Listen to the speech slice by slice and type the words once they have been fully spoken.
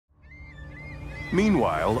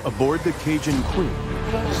Meanwhile, aboard the Cajun Queen,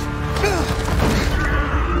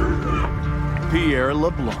 Pierre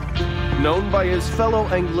LeBlanc, known by his fellow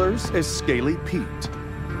anglers as Scaly Pete.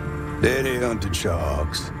 There they hunted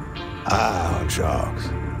sharks. I hunt sharks.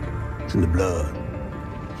 It's in the blood.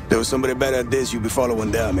 There was somebody better at this, you'd be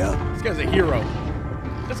following down, man. This guy's a hero.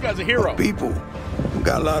 This guy's a hero. People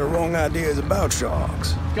got a lot of wrong ideas about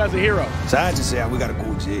sharks. This guy's a hero. So I just say how we gotta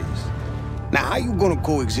coexist. Now, how you gonna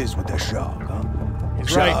coexist with that shark, huh? He's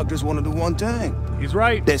Shark right. just wanna do one thing. He's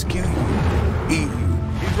right. That's kill you, eat you.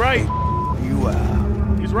 He's right. You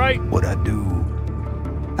out. He's right. What I do,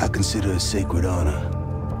 I consider a sacred honor.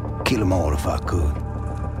 Kill them all if I could.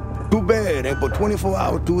 Too bad, ain't but 24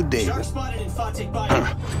 hours to a day. Shark spotted in Fatik Bay.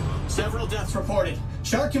 Several deaths reported.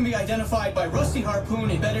 Shark can be identified by rusty harpoon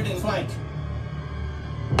embedded in flank.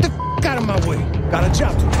 Get the out of my way. Got a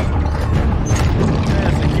job to do. This man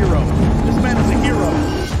is a hero. This man is a hero.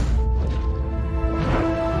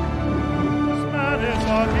 This man is a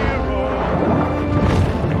hero.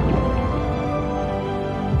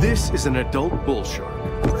 This is an adult bull shark.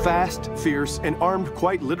 Fast, fierce, and armed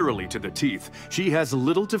quite literally to the teeth. She has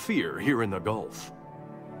little to fear here in the Gulf.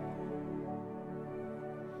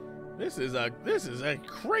 This is a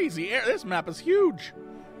crazy area. This map is huge.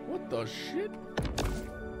 What the shit?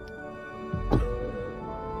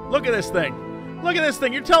 Look at this thing. Look at this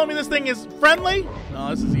thing. You're telling me this thing is friendly? No,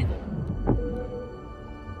 this is evil.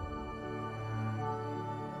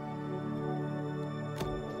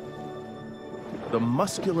 The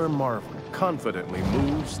muscular marvel confidently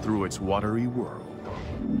moves through its watery world.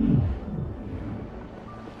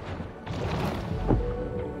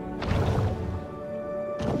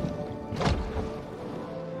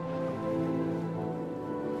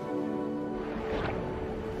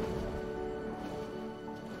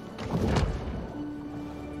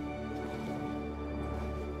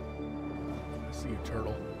 I see you,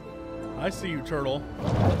 turtle. I see you, turtle.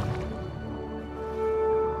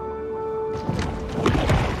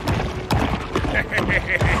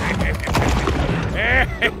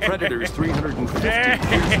 The predator's 350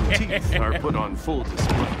 piercing teeth are put on full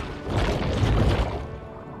display.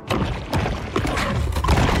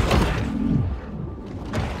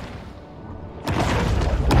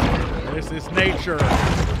 This is nature.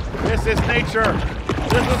 This is nature.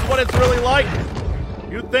 This is what it's really like.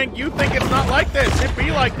 You think it's not like this. It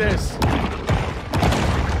be like this.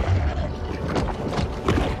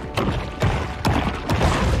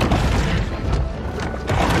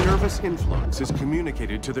 Influx is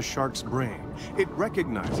communicated to the shark's brain. It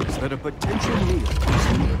recognizes that a potential meal is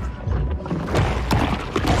near.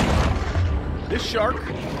 This shark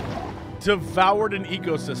devoured an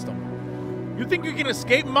ecosystem. You think you can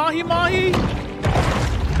escape Mahi-Mahi?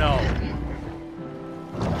 No.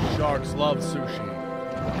 Sharks love sushi.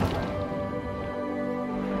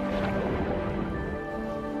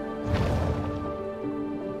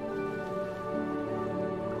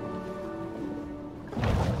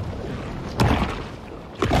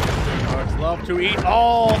 Love to eat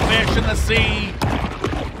all fish in the sea.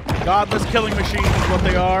 Godless killing machines is what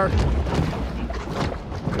they are.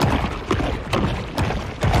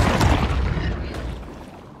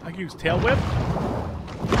 I can use tail whip.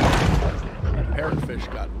 That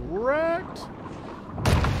parrotfish got wrecked.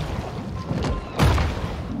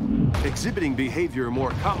 Exhibiting behavior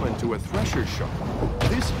more common to a thresher shark,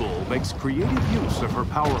 this bull makes creative use of her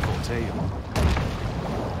powerful tail.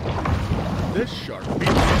 This shark beat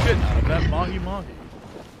the shit out of that Mahi-Mahi.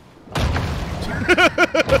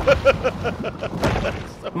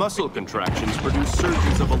 Muscle contractions produce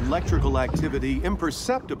surges of electrical activity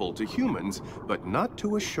imperceptible to humans, but not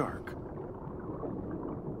to a shark.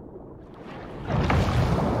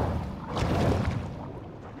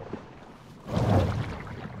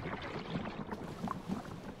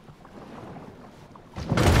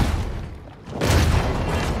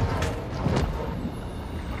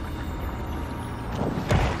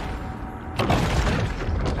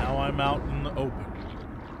 Out in the open.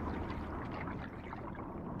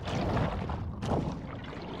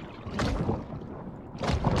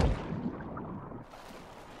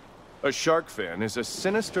 A shark fin is a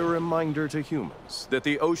sinister reminder to humans that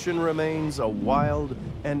the ocean remains a wild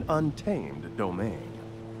and untamed domain.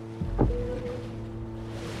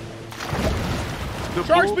 The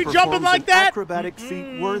Sharks bull be jumping performs like an that? acrobatic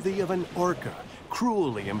feat worthy of an orca,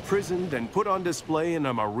 cruelly imprisoned and put on display in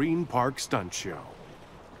a marine park stunt show.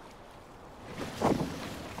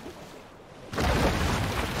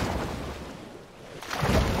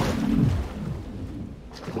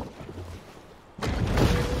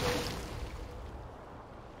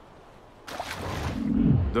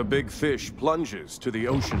 The big fish plunges to the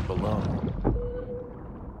ocean below.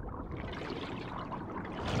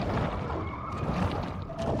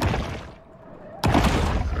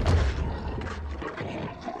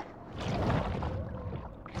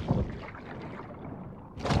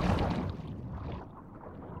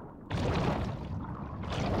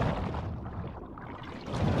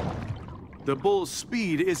 The bull's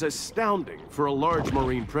speed is astounding for a large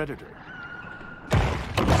marine predator.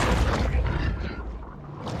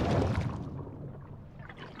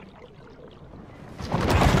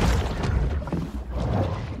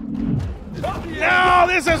 No,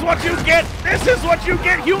 this is what you get! This is what you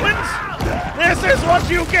get, humans! This is what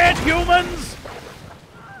you get, humans!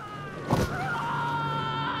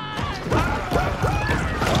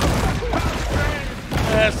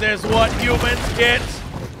 This is what humans get!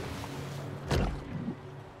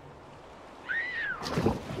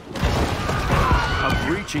 A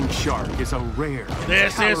breaching shark is a rare.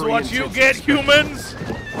 This is what you get, humans!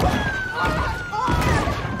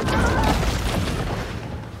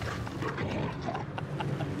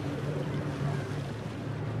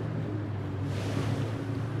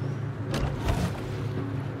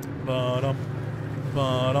 Ba-dum,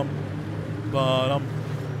 ba-dum, ba-dum,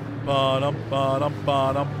 ba-dum, ba-dum,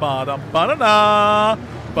 ba-dum, ba-dum, ba-da-da,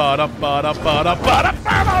 ba-dum, ba-dum, ba-dum, ba-dum,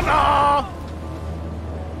 ba-da-da.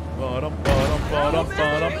 Ba-dum, ba-dum, ba-dum,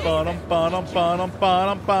 ba-dum, ba-dum, ba-dum, ba-dum, ba-dum,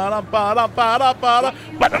 ba-dum, ba-dum, ba-dum, ba-dum, ba-da-da, ba-da-da,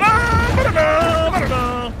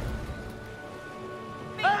 ba-da-da.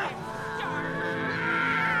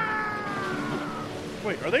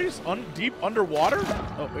 Wait, are they just deep underwater?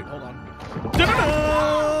 Oh, wait, hold on.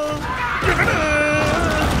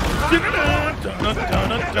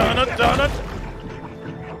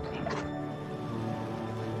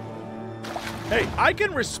 Hey, I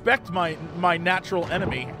can respect my natural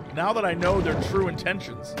enemy now that I know their true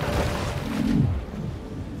intentions.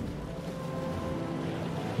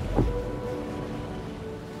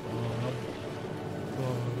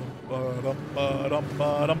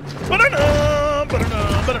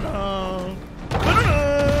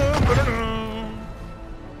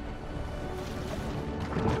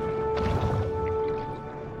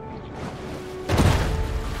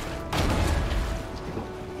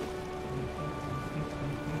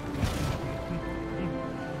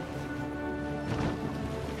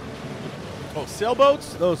 Oh,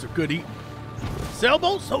 sailboats? Those are good eating.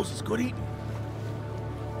 Sailboats? Those is good eating.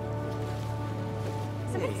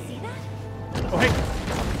 Somebody see that? Oh, hey.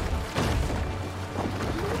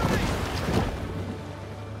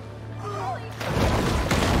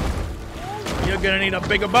 You're gonna need a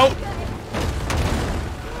bigger boat.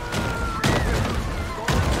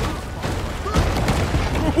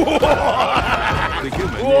 The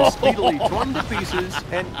human is speedily torn to pieces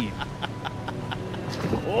and eaten.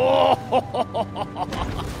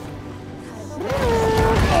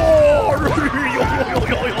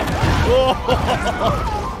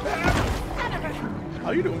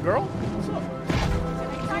 How you doing, girl? What's up?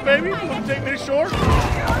 Baby, you want to take me to shore?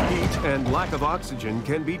 Heat and lack of oxygen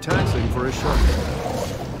can be taxing for a shark.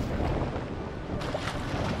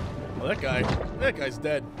 Well, that guy's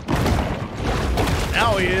dead.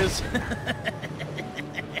 Now he is.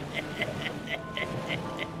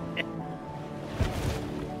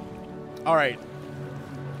 All right.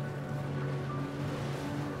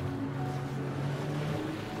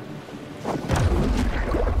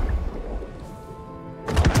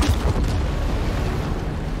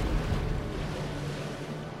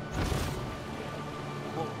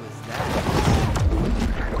 What was that?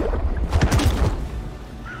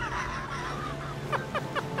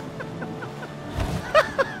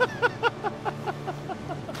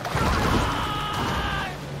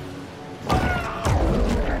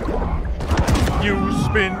 You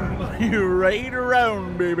spin you right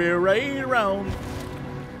around, baby, right around.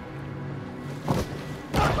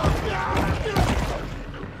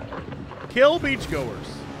 Kill beachgoers.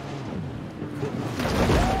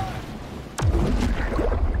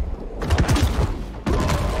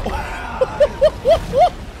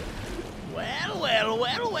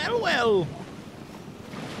 Well.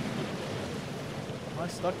 Am I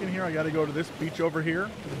stuck in here? I gotta go to this beach over here,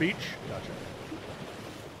 to the beach. Gotcha.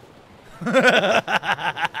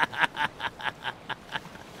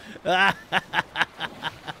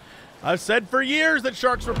 I've said for years that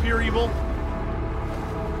sharks were pure evil.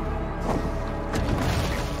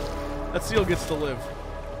 That seal gets to live.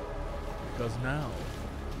 Because now.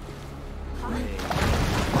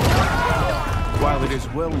 While it is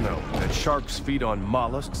well known that sharks feed on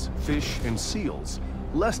mollusks, fish, and seals,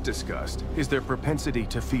 less discussed is their propensity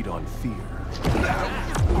to feed on fear.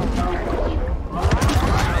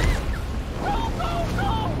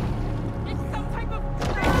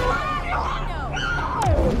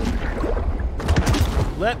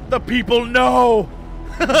 Let the people know!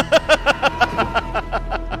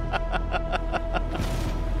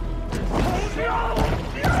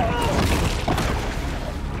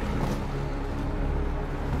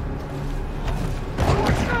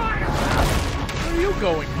 Where are you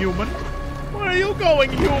going, human? are you going,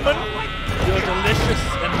 human? You're delicious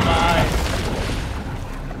and mine.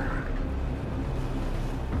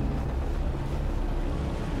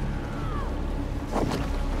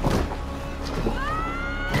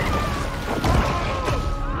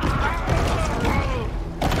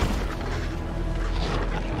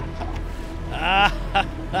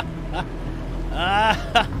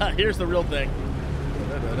 Here's the real thing.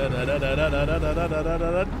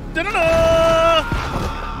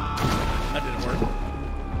 That didn't work.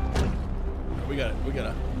 We got it. We got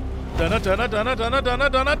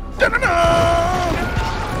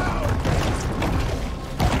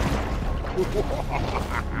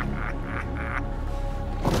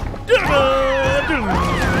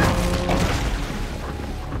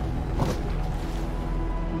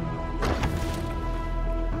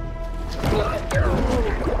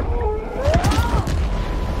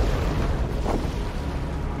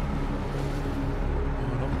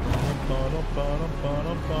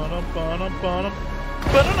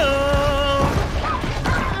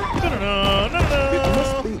It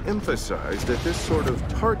must be emphasized that this sort of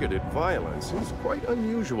targeted violence is quite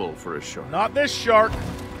unusual for a shark. Not this shark.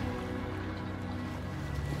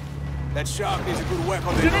 That shark is a good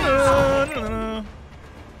weapon.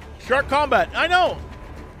 Shark combat. I know.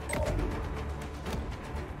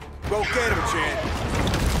 Go get him, Chan.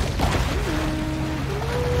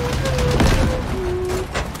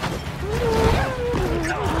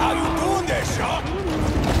 How you doing there, shark?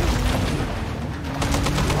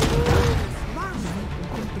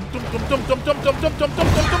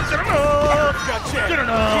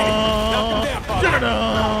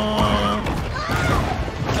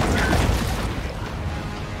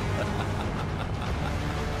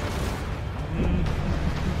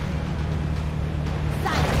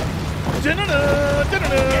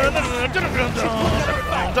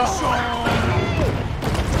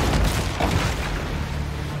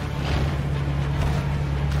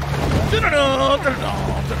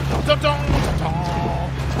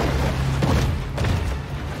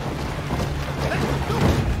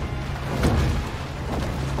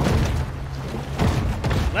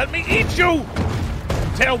 Let me eat you,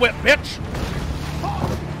 tail whip bitch.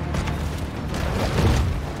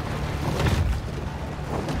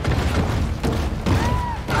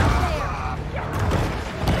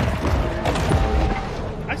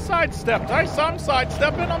 I sidestepped. I'm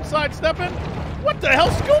sidestepping. What the hell,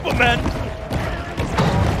 scuba men?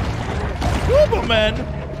 Scuba men.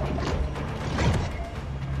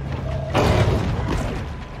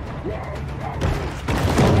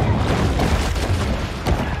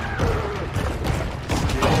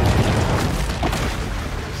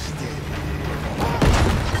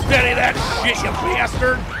 Steady that shit, you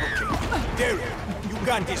bastard! There, you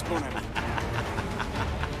got this, Bonan.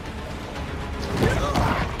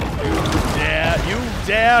 You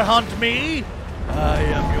dare hunt me? I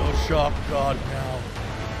am your shark god now.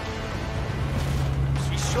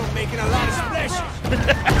 She's sure making a lot of splashes.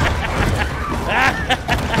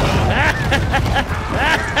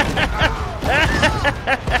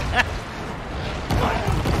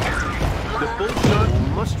 The bull shark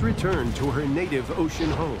must return to her native ocean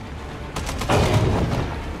home. I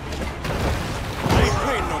ain't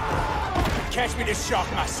playing no more. Catch me this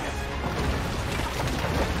shark myself.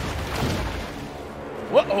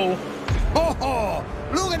 Uh-oh. Oh,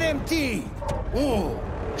 look at them teeth. Oh,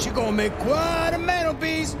 she gonna make quite a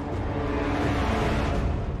mantelpiece.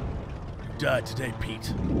 You died today,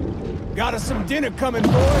 Pete. Got us some dinner coming,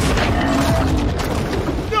 boys.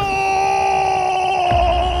 No!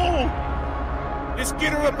 Let's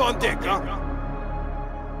get her up on deck, huh?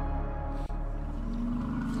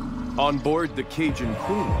 On board the Cajun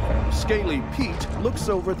Queen, Scaly Pete looks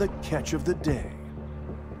over the catch of the day.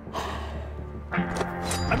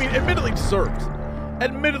 I mean, admittedly deserved.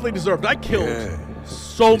 Admittedly deserved. I killed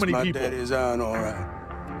so many my people. Daddy's on, all right.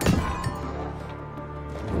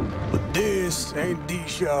 But this ain't the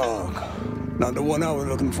shark. Not the one I was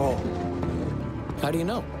looking for. How do you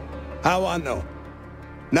know? How I know?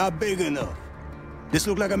 Not big enough. This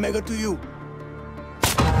look like a mega to you?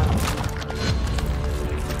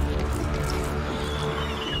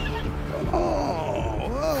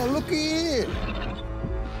 Oh, looky here.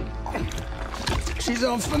 She's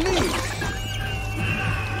on for me.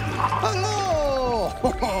 Hello!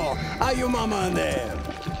 How your mama and them?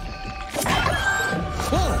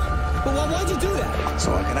 Whoa! But why'd you do that?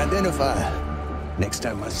 So I can identify her next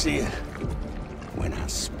time I see her. When I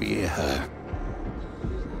spear her.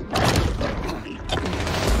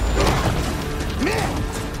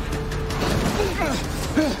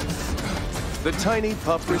 The tiny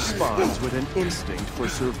pup responds with an instinct for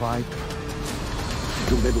survival.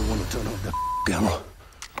 Don't ever want to turn off that camera.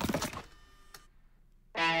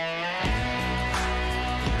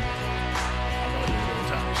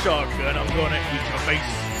 Shotgun, I'm gonna eat your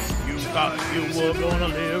face. You thought you were gonna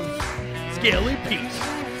live. Scaly Pete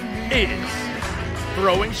is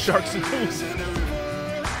throwing sharks into the sea.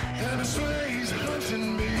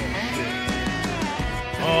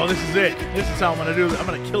 Oh, this is it. This is how I'm gonna do it. I'm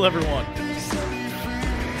gonna kill everyone.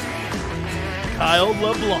 Kyle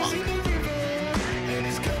LeBlanc.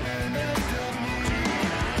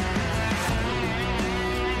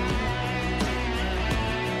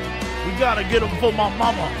 We gotta get him for my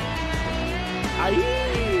mama. Aye,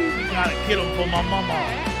 we gotta get him for my mama.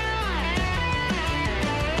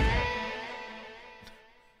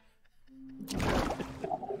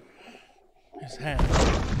 His hand.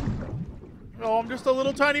 Oh, I'm just a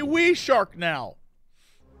little tiny wee shark now.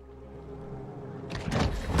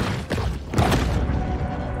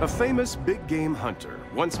 A famous big game hunter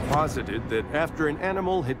once posited that after an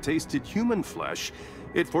animal had tasted human flesh,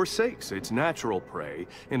 it forsakes its natural prey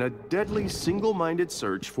in a deadly single-minded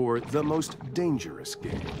search for the most dangerous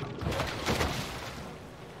game.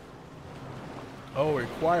 Oh,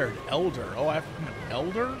 required elder. Oh, I have to become an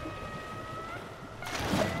elder?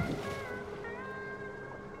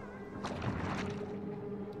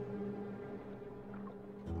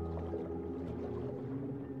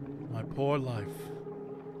 My poor life.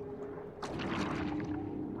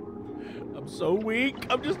 I'm so weak.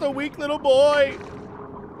 I'm just a weak little boy.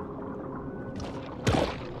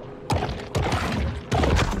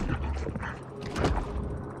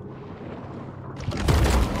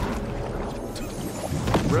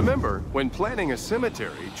 Remember, when planning a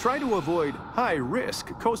cemetery, try to avoid high-risk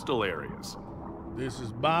coastal areas. This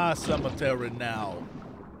is my cemetery now.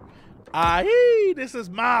 Aye, this is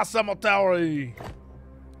my cemetery.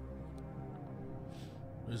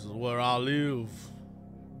 This is where I live.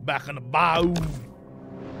 Back in the bayou. This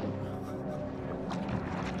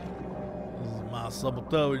is my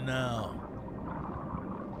cemetery now.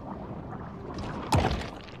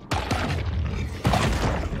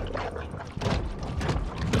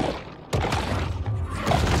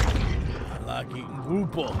 I like eating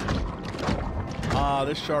grouper. Ah,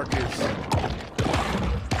 this shark is...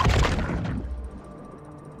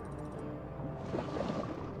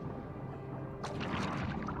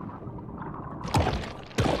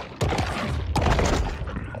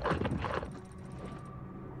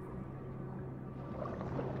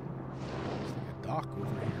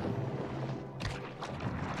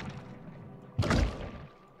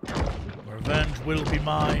 Revenge will be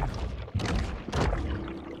mine.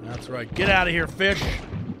 That's right. Get out of here, fish.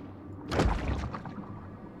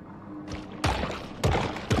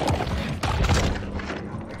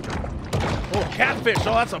 Oh, catfish.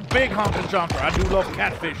 Oh, that's a big honkin' chonker. I do love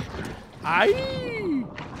catfish. Aye.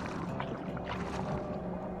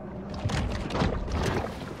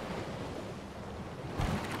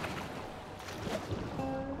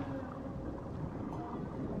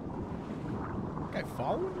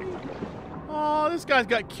 Following me? Oh, this guy's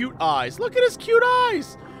got cute eyes. Look at his cute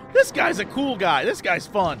eyes. This guy's a cool guy. This guy's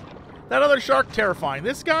fun. That other shark, terrifying.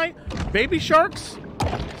 This guy, baby sharks,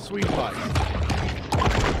 sweet pie.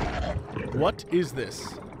 What is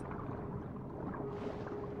this?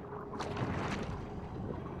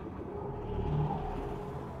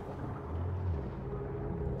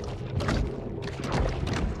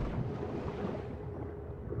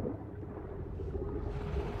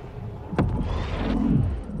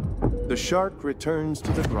 The shark returns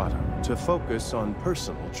to the grotto to focus on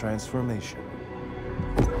personal transformation.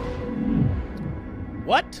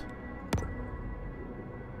 What?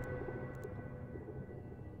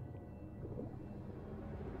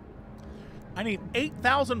 I need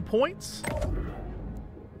 8,000 points?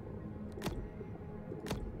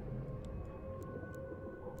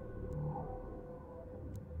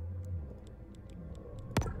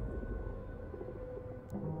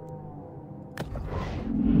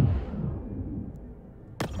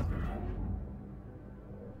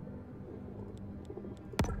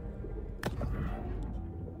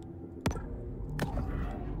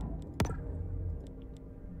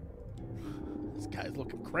 This guy's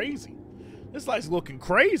looking crazy. This guy's looking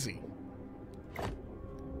crazy.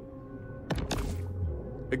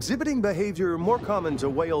 Exhibiting behavior more common to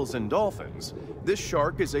whales and dolphins, this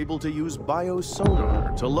shark is able to use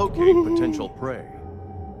biosonar to locate potential prey.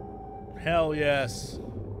 Hell yes.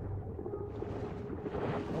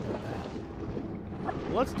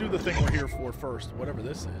 Let's do the thing we're here for first, whatever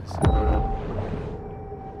this is.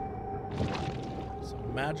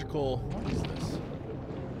 Some magical... What is this?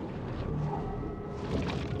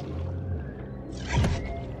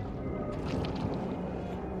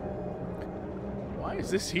 Is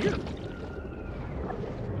this here?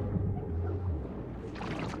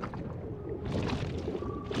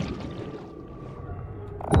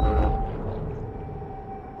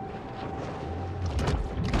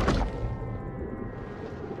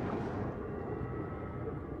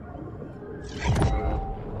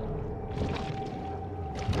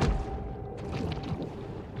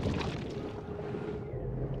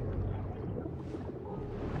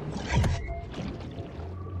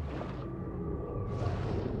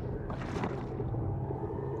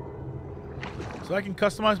 So I can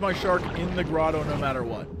customize my shark in the grotto no matter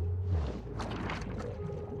what.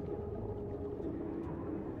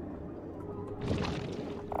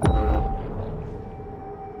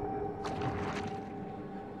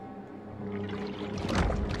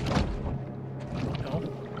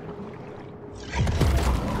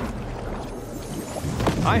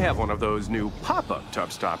 I have one of those new pop-up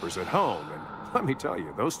tub stoppers at home, and let me tell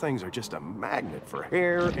you, those things are just a magnet for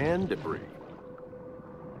hair and debris.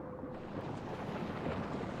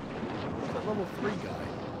 Who's that level 3 guy?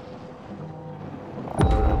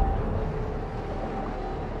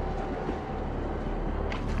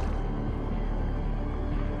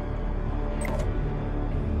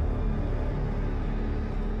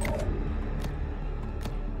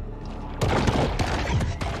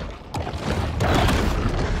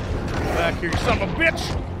 Here, you son of a bitch!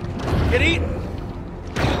 Get eaten!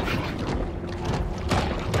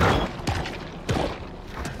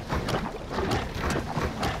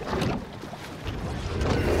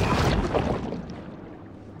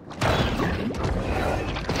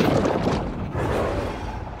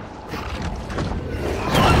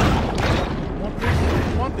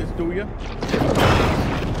 You want this, do you?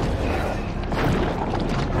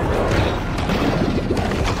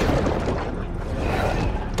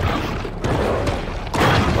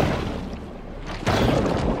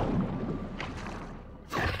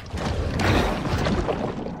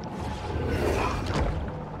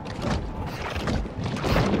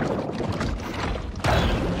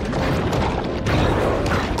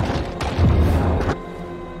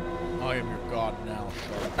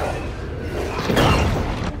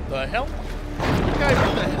 The hell? Guys,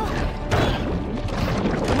 what the hell?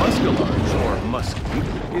 The muskellunge, or muskie,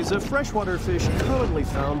 is a freshwater fish commonly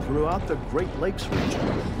found throughout the Great Lakes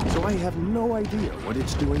region, so I have no idea what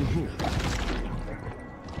it's doing here.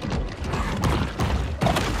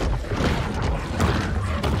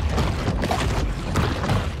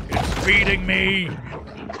 It's feeding me,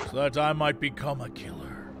 so that I might become a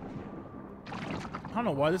killer. I don't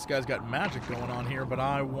know why this guy's got magic going on here, but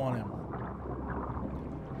I want him.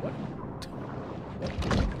 What?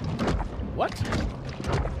 What?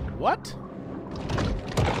 What?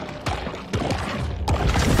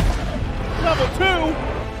 Level 2?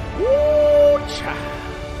 Woo, child.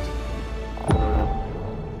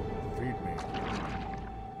 Feed me.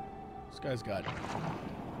 This guy's got...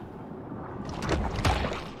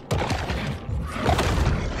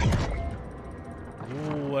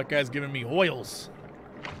 Ooh, that guy's giving me oils.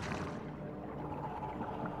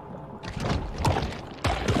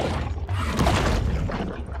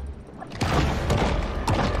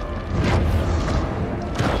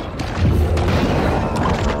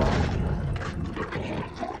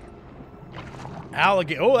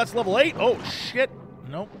 Alligator. Oh, that's level 8. Oh, shit.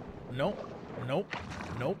 Nope. Nope. Nope.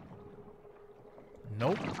 Nope.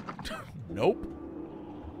 Nope. Nope.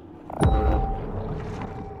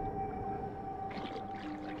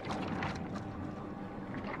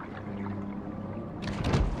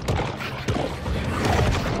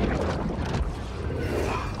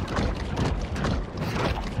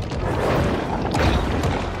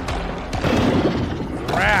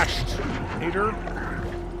 Crashed. Hater.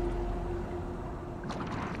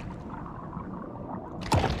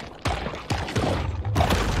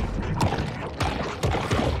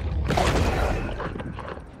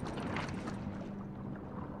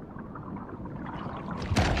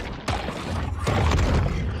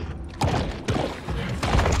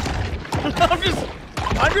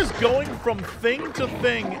 I'm just going from thing to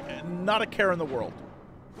thing, not a care in the world.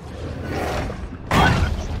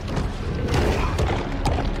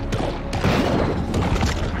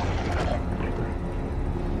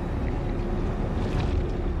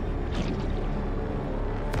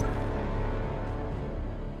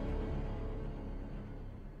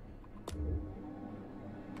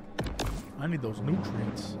 I need those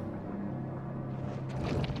nutrients.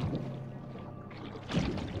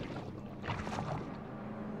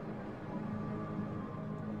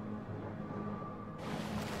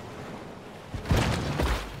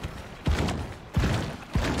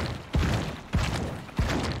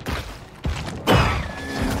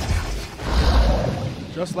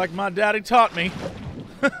 Just like my daddy taught me.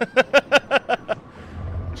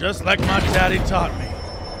 Just like my daddy taught me.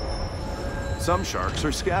 Some sharks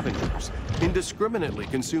are scavengers, indiscriminately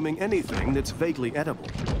consuming anything that's vaguely edible.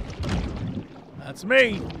 That's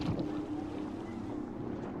me.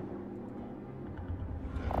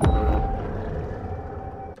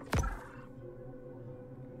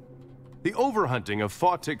 The overhunting of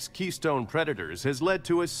Fawtick's keystone predators has led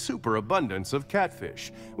to a superabundance of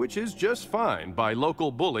catfish, which is just fine by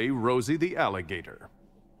local bully Rosie the alligator.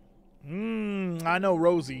 I know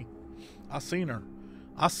Rosie. I seen her.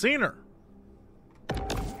 I seen her.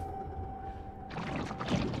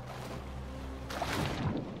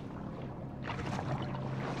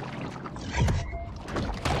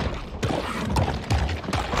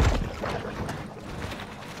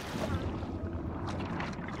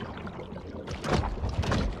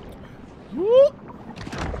 Whoop.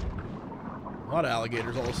 A lot of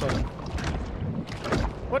alligators all of a sudden.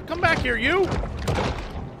 What? Come back here, you!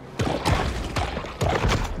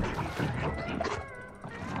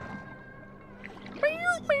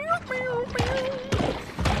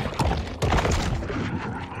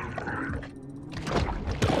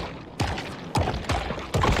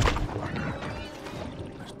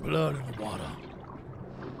 There's blood in the water.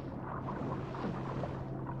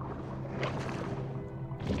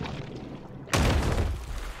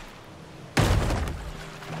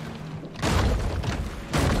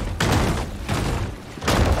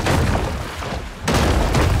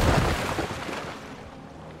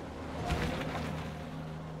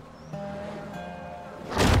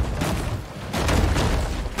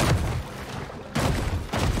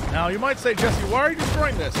 Now, you might say, Jesse, why are you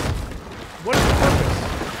destroying this? What is the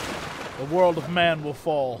purpose? The world of man will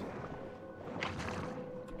fall.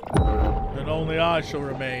 And only I shall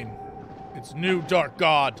remain. Its new dark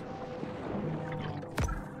god.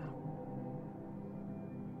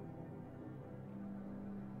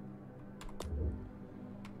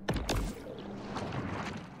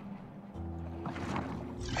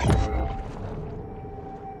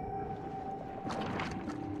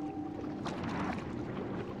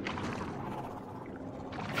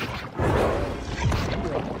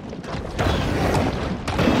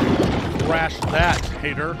 Crash that,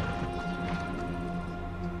 hater.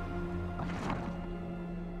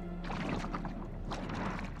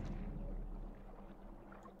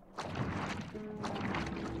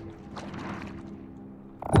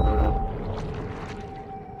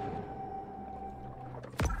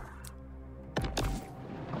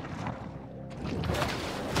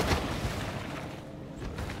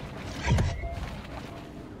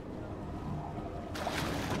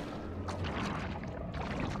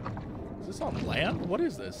 Is this on land? What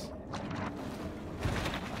is this?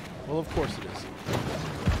 Well, of course it is.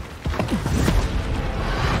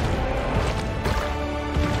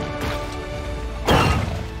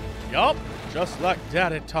 Yup, just like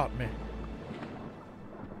Daddy taught me.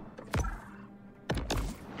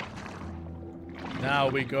 Now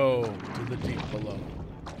we go to the deep below.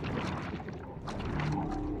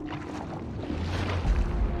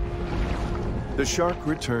 The shark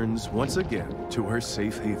returns once again to her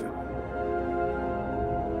safe haven.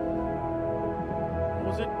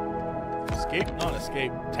 What was it? Escape, not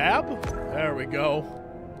escape. Tab? There we go.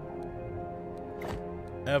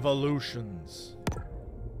 Evolutions.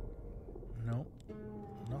 Nope.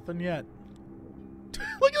 Nothing yet.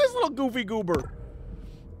 Look at this little goofy goober.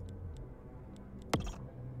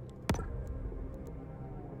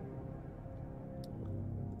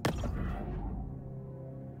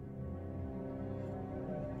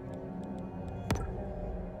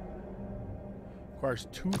 Requires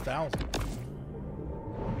 2,000.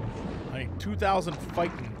 I need 2,000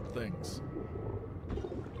 fighting things.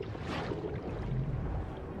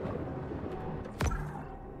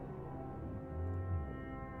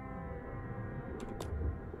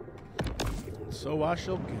 So I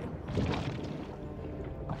shall get it.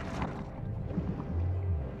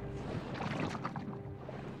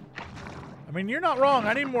 I mean, you're not wrong.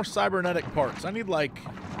 I need more cybernetic parts. I need, like,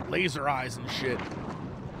 laser eyes and shit.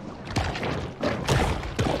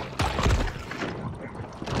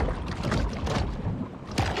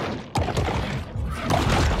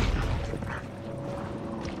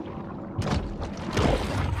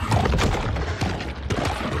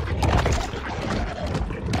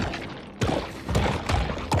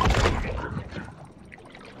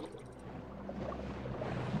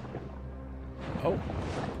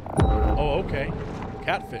 Oh, okay.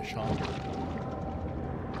 Catfish, huh?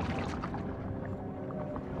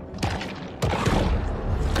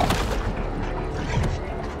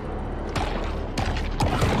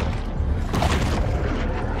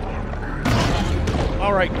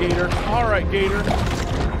 right, Gator. All right, Gator.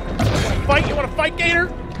 Fight? You want to fight, Gator?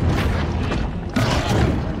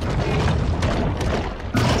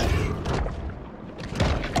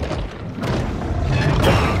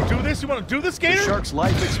 Do this? You want to do this, Gator? The shark's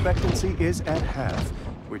life expectancy is at half,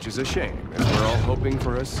 which is a shame, as we're all hoping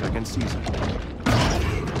for a second season.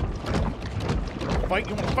 Fight?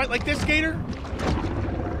 You want to fight like this, Gator?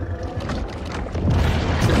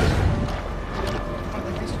 Fight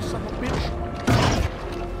like this, you son of a bitch.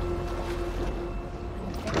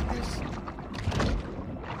 Fight like this.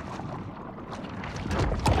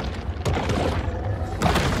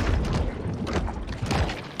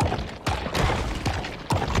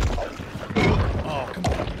 Oh, come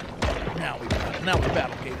on. Now we battle. Now we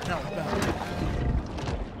battle, Gator. Now we battle.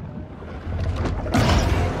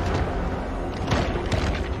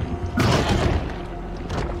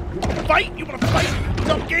 Fight? You want to fight,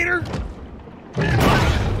 dumb Gator?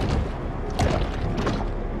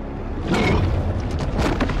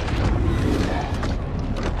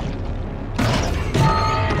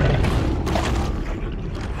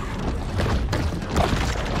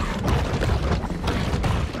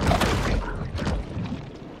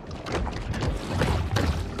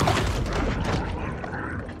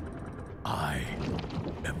 I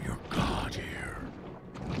am your god here.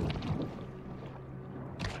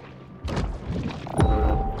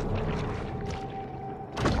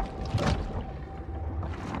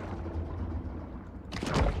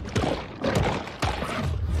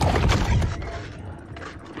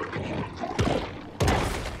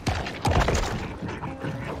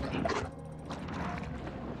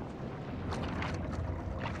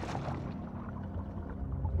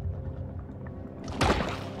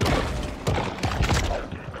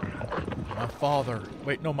 Father.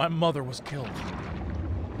 Wait, no, my mother was killed.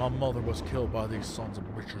 My mother was killed by these sons of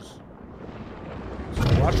bitches.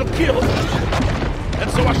 So I shall kill.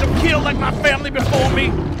 And so I shall kill like my family before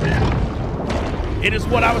me. It is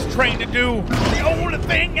what I was trained to do. The only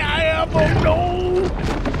thing I ever know.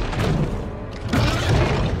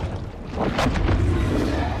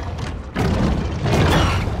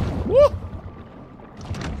 Woo!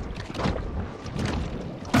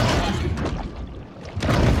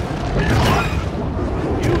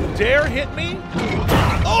 Dare hit me?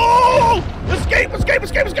 Oh! Escape, escape,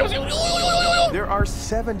 escape, escape, escape! There are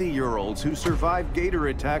 70-year-olds who survive gator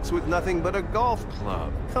attacks with nothing but a golf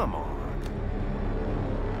club. Come on.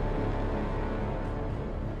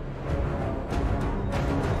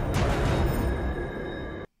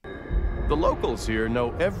 The locals here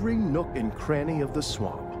know every nook and cranny of the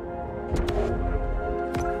swamp.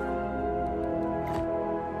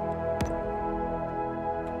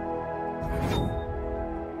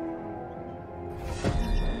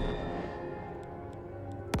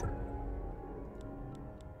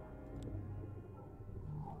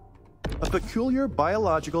 A peculiar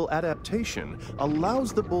biological adaptation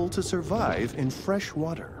allows the bull to survive in fresh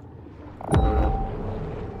water.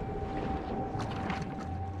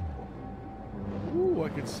 Ooh, I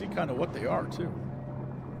can see kind of what they are, too.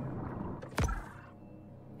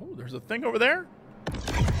 Oh, there's a thing over there?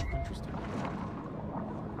 Interesting.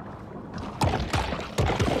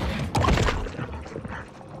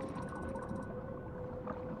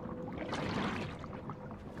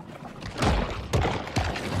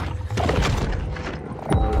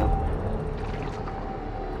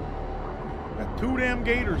 Two damn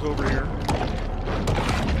gators over here.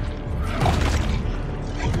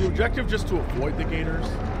 Is the objective just to avoid the gators?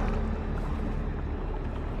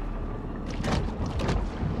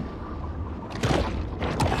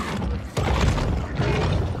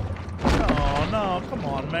 Oh no, come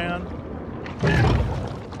on, man.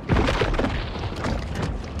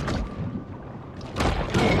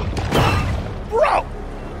 Bro!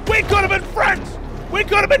 We could have been friends! We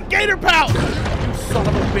could have been gator pals! You son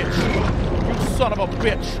of a bitch! Son of a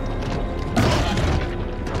bitch.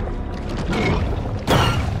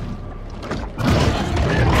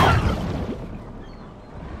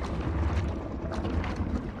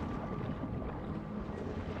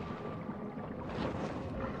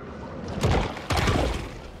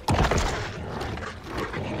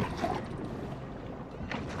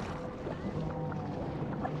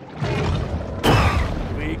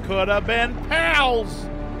 We could have been pals.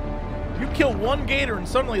 You kill one gator and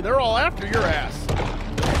suddenly they're all after your ass.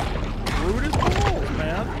 Rude as balls,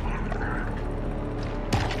 man.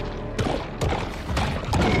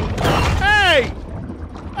 Hey!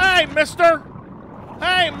 Hey, mister!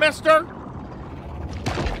 Hey, mister!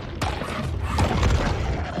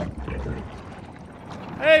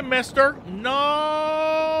 Hey, mister!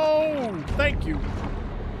 No! Thank you.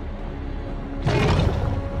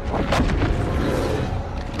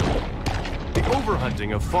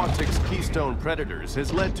 overhunting of Fawtick's keystone predators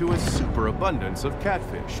has led to a superabundance of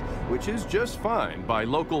catfish, which is just fine by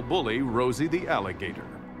local bully Rosie the alligator.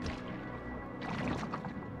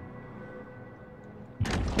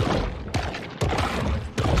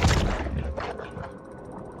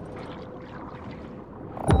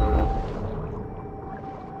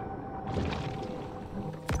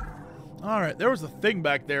 Alright, there was a thing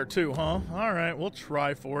back there too, huh? Alright, we'll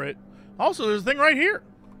try for it. Also, there's a thing right here.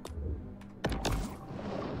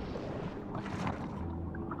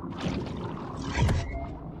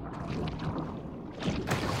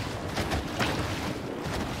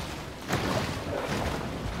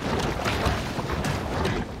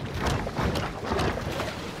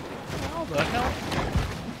 How the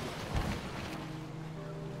hell?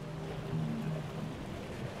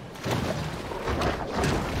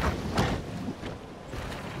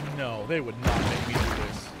 No, they would not make me do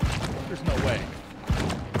this. There's no way.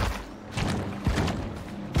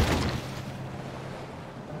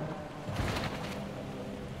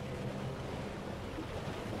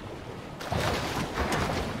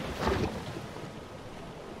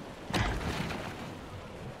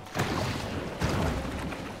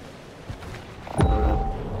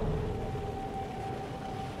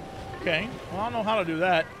 Okay, well, I don't know how to do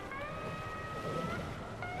that.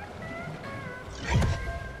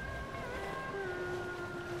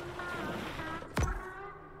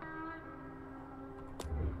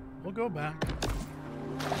 We'll go back.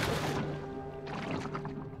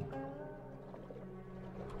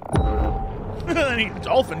 I need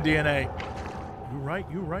dolphin DNA. You right,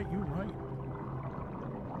 you right, you right.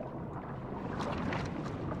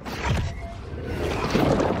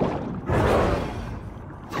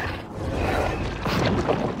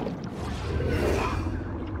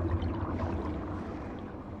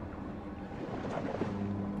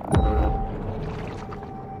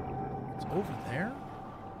 It's over there?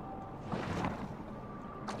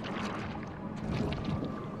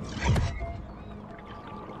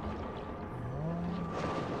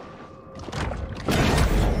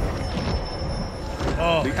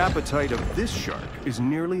 Oh, The appetite of this shark is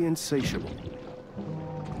nearly insatiable.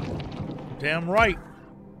 damn right.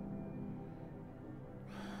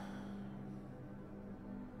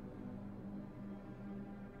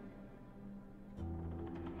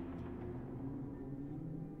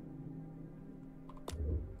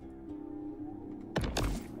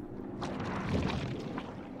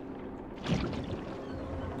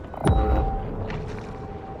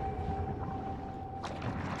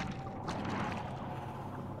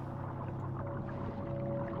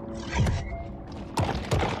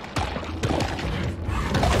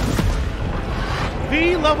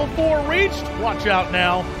 The level 4 reached. Watch out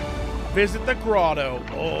now. Visit the grotto.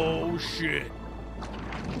 Oh, shit.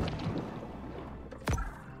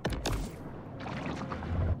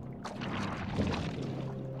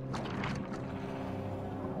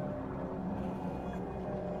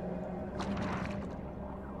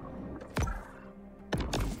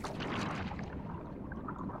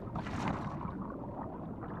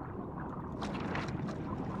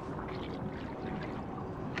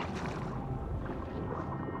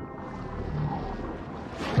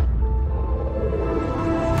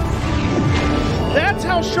 That's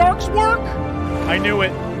how sharks work? I knew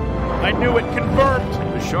it. I knew it. Confirmed.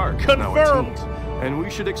 The shark Confirmed. now a team, and we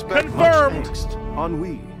should expect Confirmed. much angst,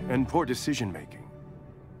 ennui, and poor decision-making.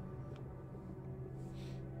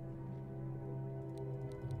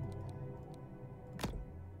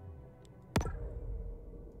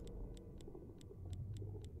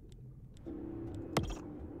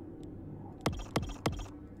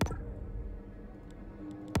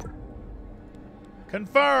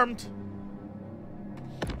 Confirmed.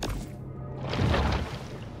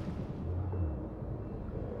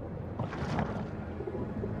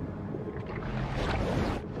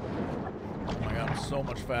 Oh my god, I'm so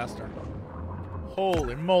much faster.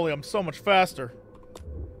 Holy moly, I'm so much faster.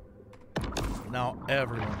 Now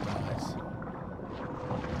everyone dies.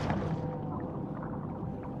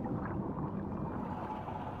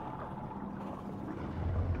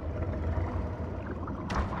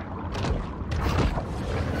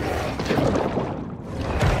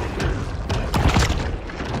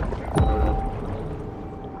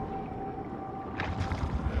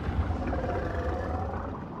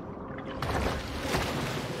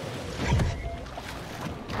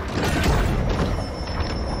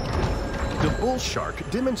 Bull shark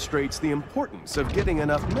demonstrates the importance of getting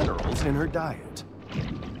enough minerals in her diet.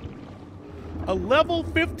 A level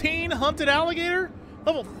 15 hunted alligator?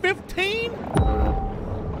 Level 15?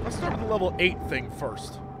 Let's start with the level 8 thing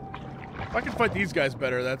first. If I can fight these guys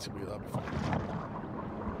better, that's gonna be level fun.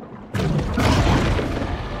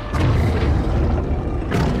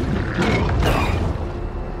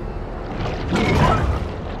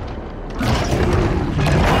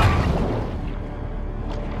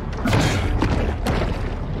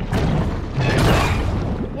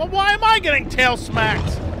 getting tail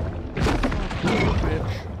smacked?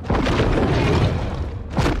 Bitch.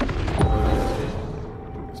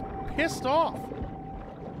 He's pissed off.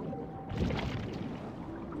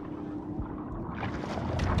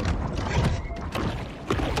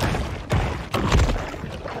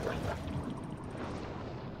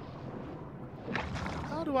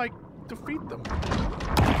 How do I defeat them?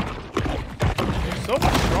 They're so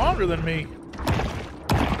much stronger than me.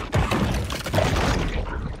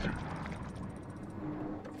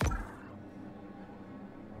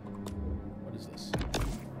 What is this?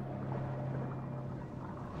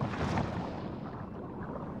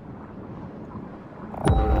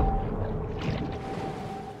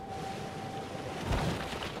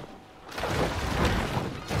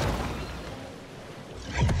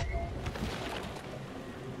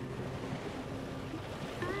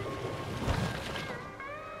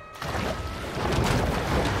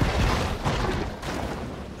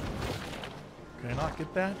 Can I not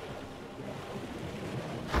get that?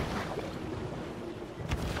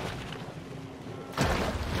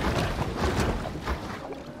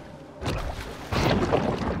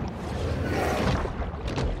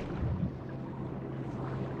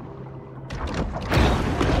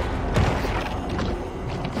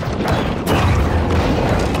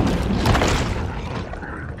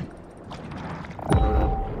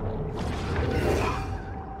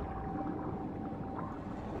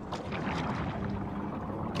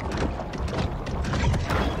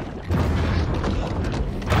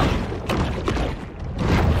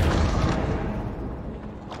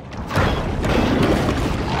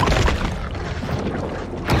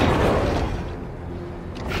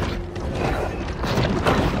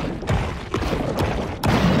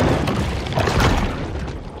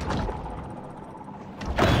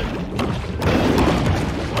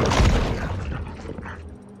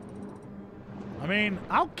 I mean,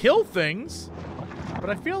 I'll kill things, but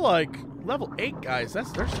I feel like level 8 guys, they're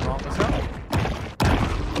strong as hell.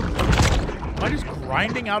 Am I just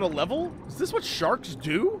grinding out a level? Is this what sharks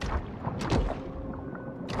do?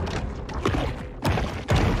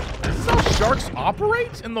 Is this how sharks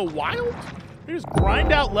operate in the wild? They just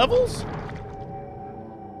grind out levels?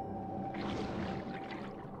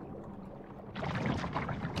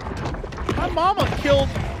 My mama killed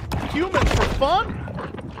humans for fun.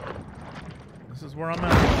 This is where I'm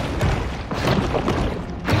at.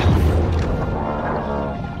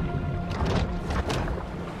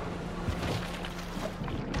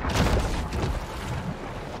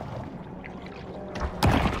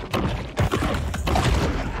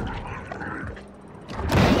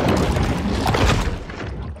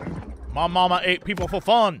 My mama ate people for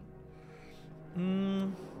fun.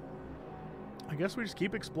 I guess we just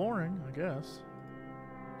keep exploring, I guess.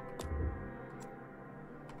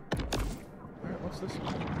 Alright, what's this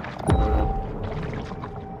one?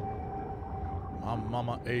 My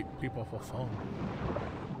mama ate people for fun.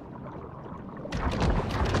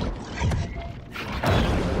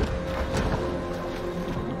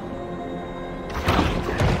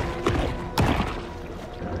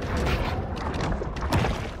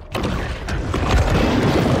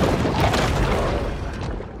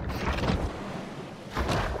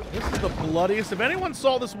 This is the bloodiest. If anyone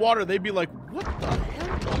saw this water, they'd be like, what the hell?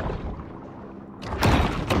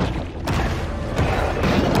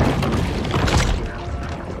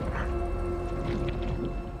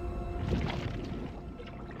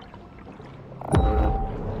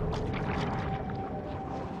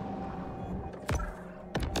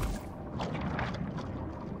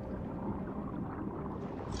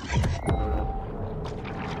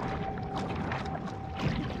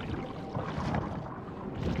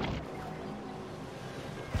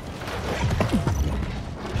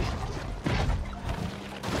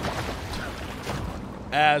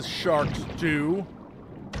 As sharks do.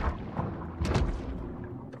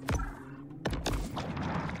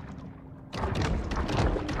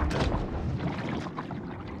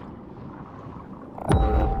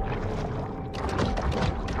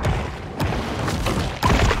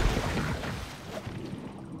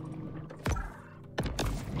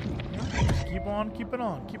 Just keep on keeping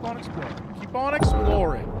on. Keep on exploring. Keep on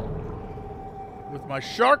exploring. With my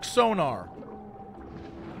shark sonar.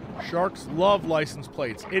 Sharks love license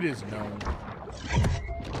plates. It is known.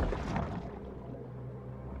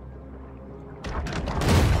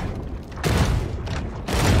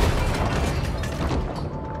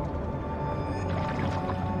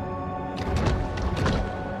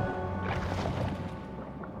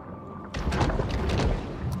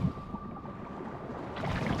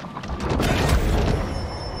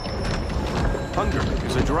 Hunger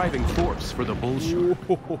is a driving force for the bull shark.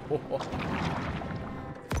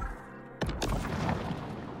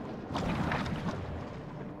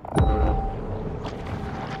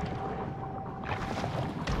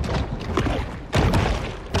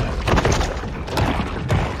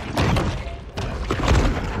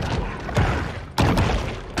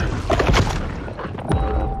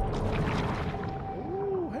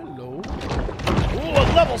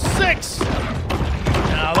 6!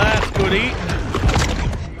 Now that's good eating.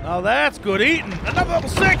 Now that's good eating. Another level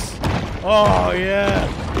 6! Oh, yeah.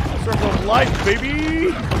 Circle of life,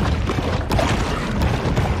 baby!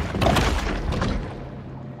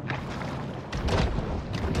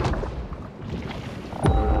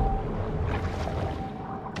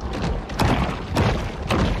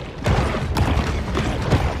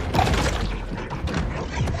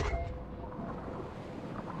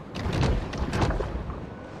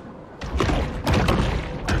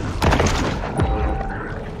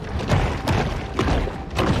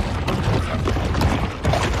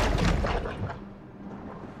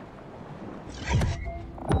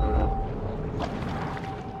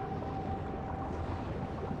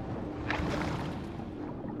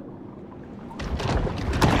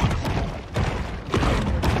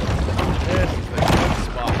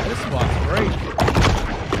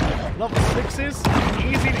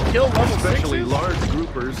 Especially large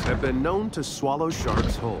groupers have been known to swallow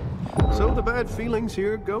sharks whole, so the bad feelings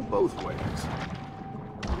here go both ways.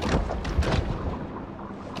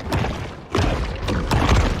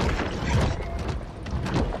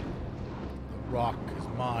 The rock is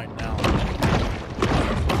mine now.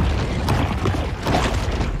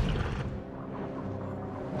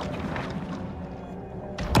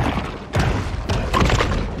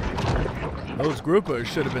 Those groupers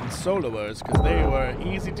should have been soloers, because they were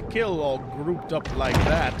easy to kill all grouped up like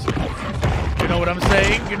that. You know what I'm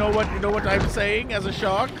saying? You know what I'm saying as a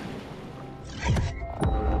shark? I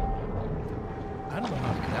don't know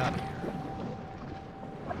how to get out of here.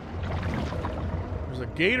 There's a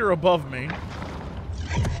gator above me.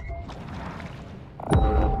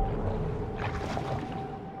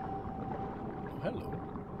 Hello.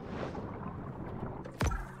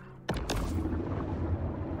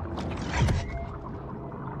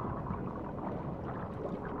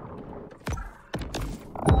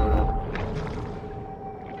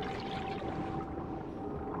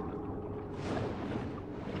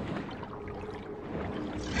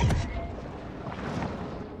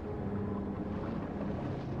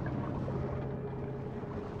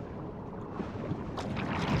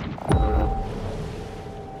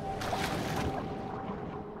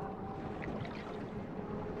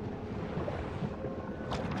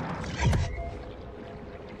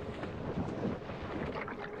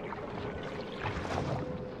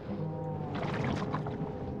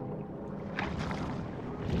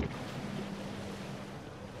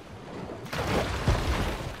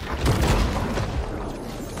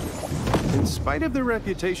 In spite of their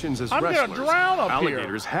reputations as wrestlers, drown up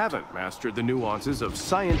alligators haven't mastered the nuances of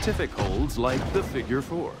scientific holds like the figure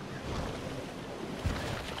 4.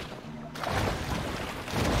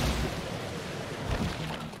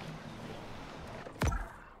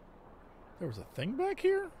 There was a thing back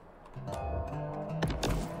here?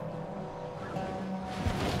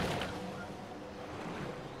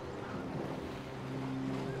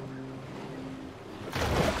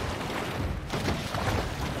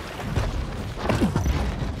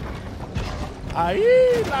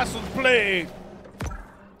 Aye, license plate. All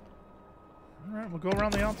right, we'll go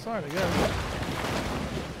around the outside, I guess.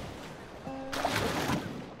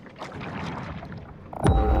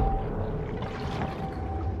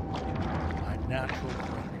 My natural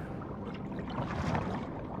predator.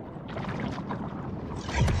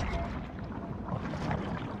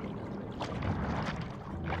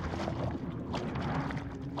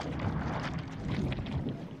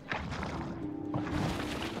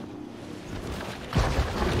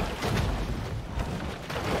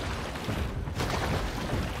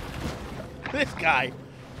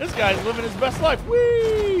 This guy's living his best life.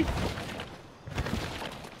 Whee!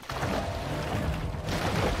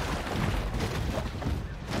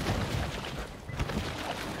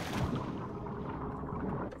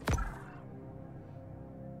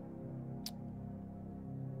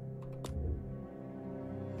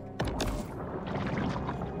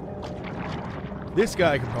 This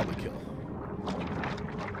guy can probably kill.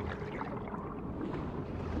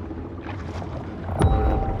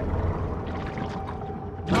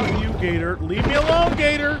 Gator. Leave me alone,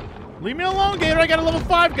 Gator! Leave me alone, Gator! I got a level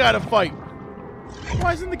 5 guy to fight!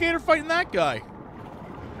 Why isn't the Gator fighting that guy?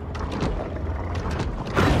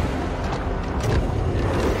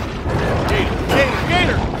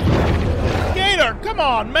 Gator! Gator! Come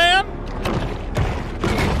on, man!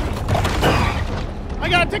 I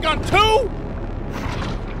gotta take on 2?!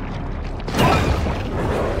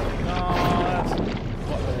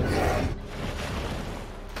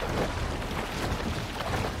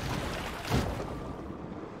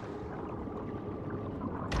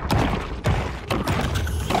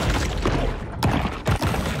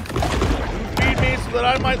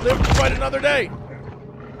 might live to fight another day.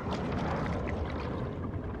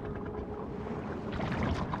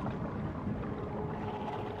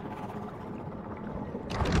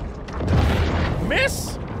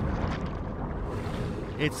 Miss?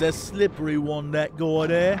 It's a slippery one, that guy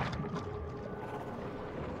there.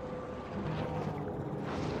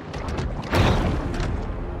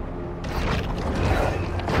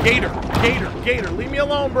 Gator, leave me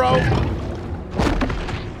alone, bro.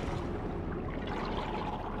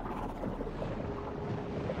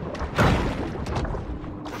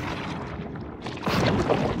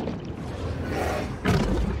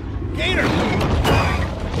 Gator!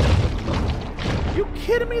 You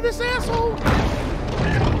kidding me, this asshole?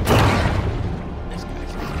 This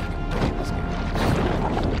guy's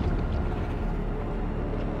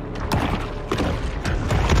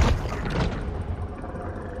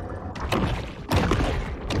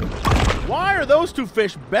Why are those two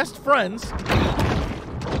fish best friends?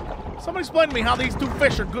 Somebody explain to me how these two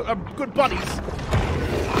fish are good buddies.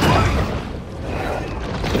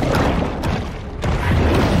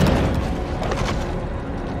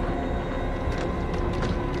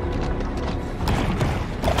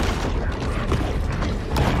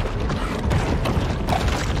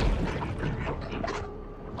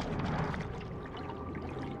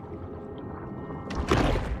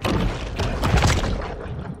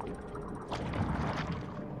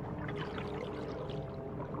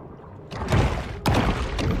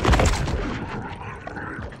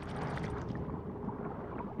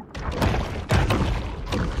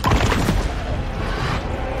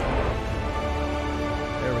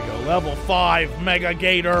 Level 5 Mega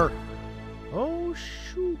Gator. Oh,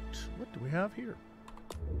 shoot. What do we have here?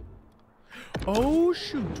 Oh,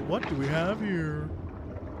 shoot. What do we have here?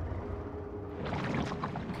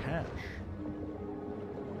 Cash.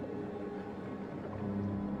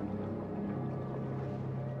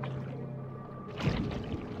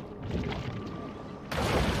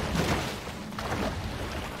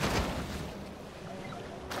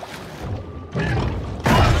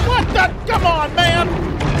 What the? Come on, man!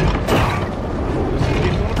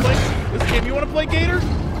 You want to play Gator?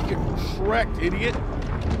 Get wrecked, idiot.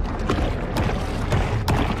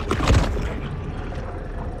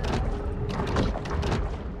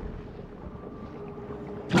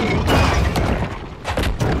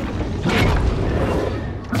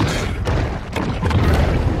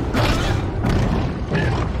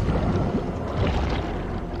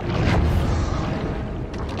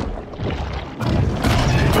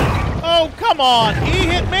 Oh, come on. He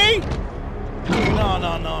hit me? No.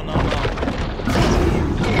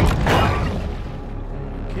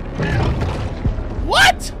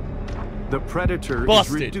 What? The predator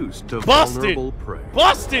Busted. is reduced to Busted. vulnerable prey.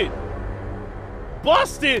 Busted!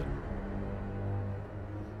 Busted!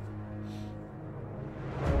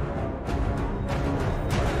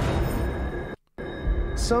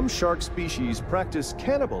 Some shark species practice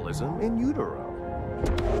cannibalism in utero.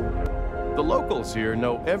 The locals here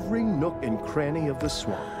know every nook and cranny of the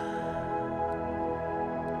swamp.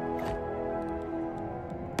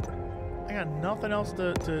 I got nothing else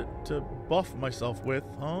to buff myself with,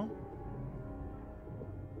 huh?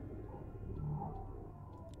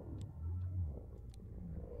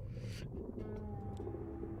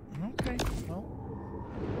 Okay, well.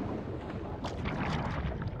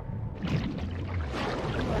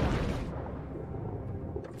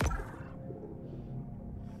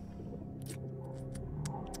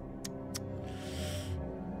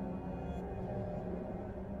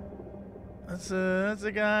 That's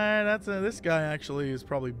a guy. This guy actually is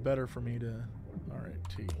probably better for me to. All right,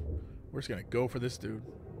 T. We're just gonna go for this dude.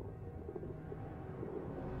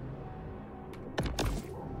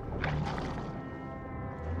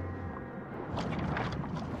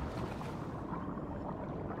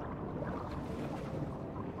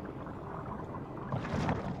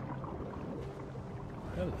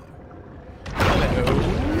 Hello. Hello.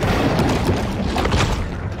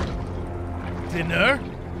 Dinner.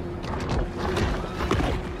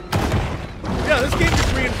 Yeah, this game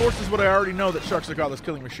just reinforces what I already know, that sharks are godless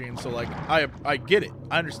killing machines. So, like, I get it.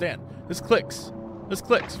 I understand. This clicks. This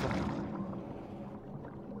clicks for me.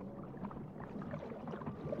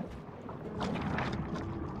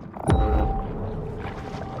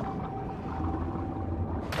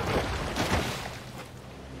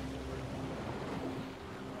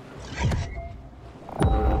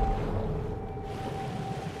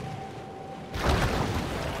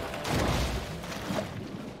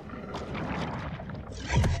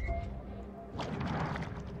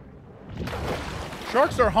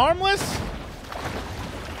 Sharks are harmless?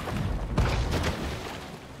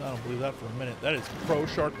 I don't believe that for a minute. That is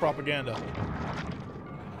pro-shark propaganda.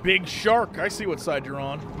 Big shark. I see what side you're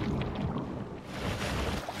on.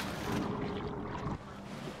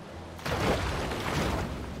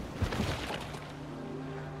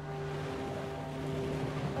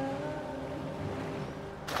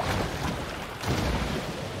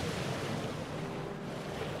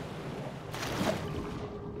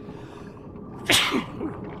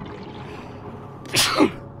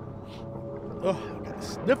 Oh, I got the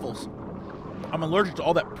sniffles. I'm allergic to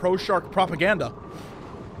all that pro-shark propaganda.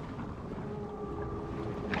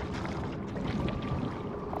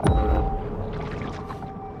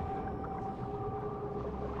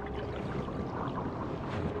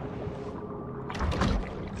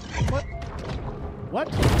 What?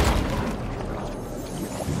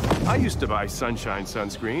 I used to buy Sunshine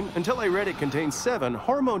sunscreen until I read it contains 7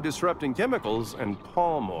 hormone-disrupting chemicals and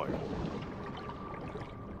palm oil.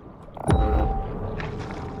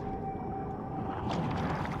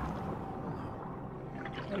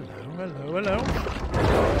 Hello.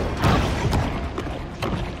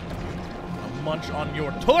 I'll munch on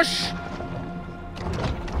your tush. Is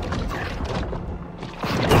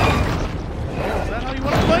that how you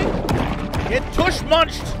want to play? Get tush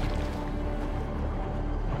munched.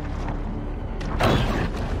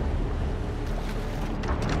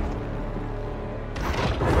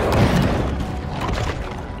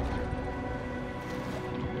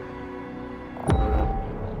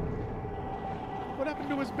 What happened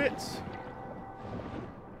to his bits?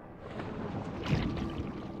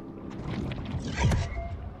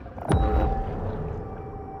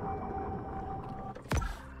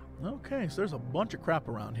 Okay, so there's a bunch of crap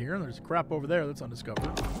around here, and there's crap over there that's undiscovered.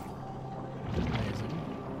 Amazing.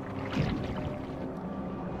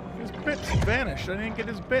 His bits vanished. I didn't get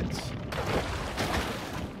his bits.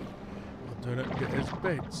 I didn't get his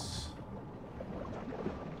bits.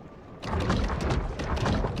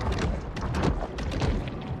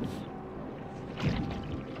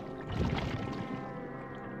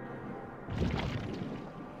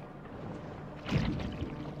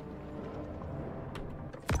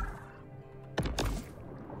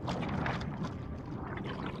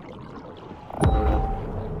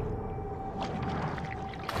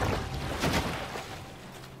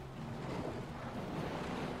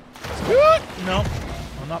 No,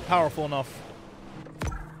 I'm not powerful enough.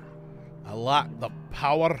 I lack the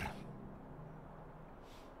power.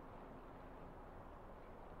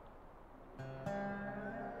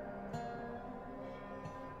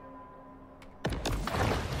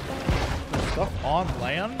 The stuff on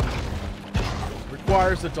land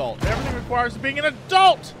requires adult. Everything requires being an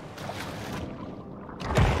adult!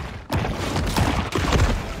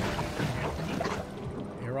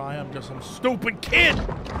 Here I am, just some stupid kid!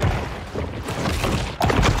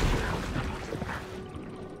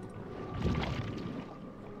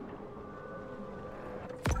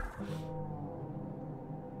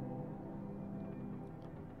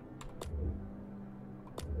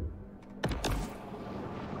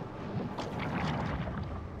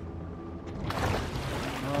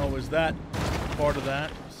 Oh, is that part of that?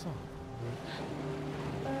 Son of a bitch.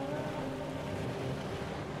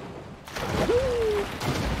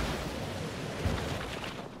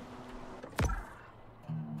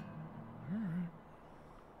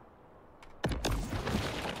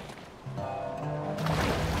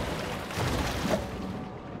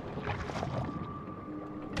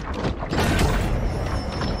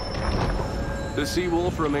 The sea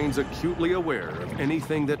wolf remains acutely aware of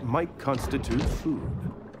anything that might constitute food.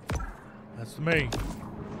 That's me.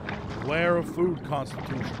 Aware of food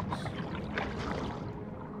constitutions.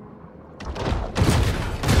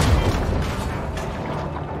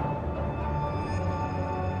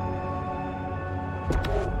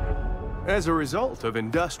 As a result of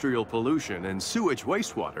industrial pollution and sewage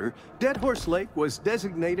wastewater, Dead Horse Lake was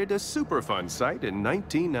designated a Superfund site in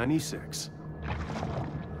 1996.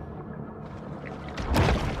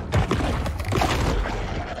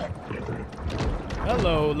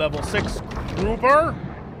 Hello, level 6 grouper.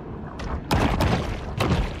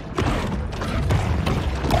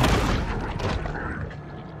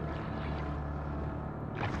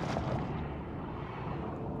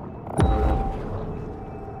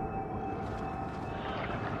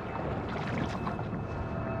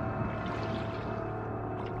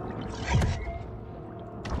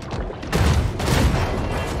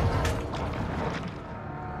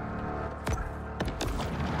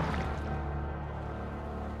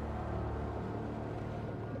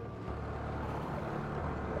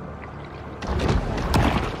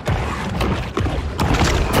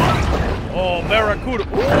 Oh, barracuda.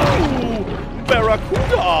 Ooh,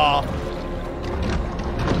 barracuda.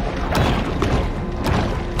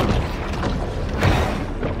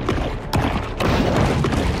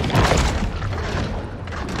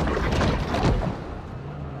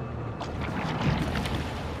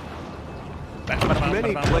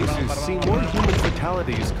 see more human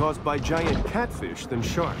fatalities caused by giant catfish than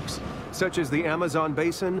sharks, such as the Amazon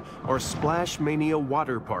Basin or Splash Mania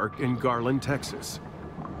Water Park in Garland, Texas.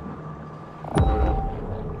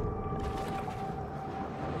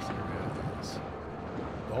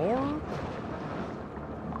 Door?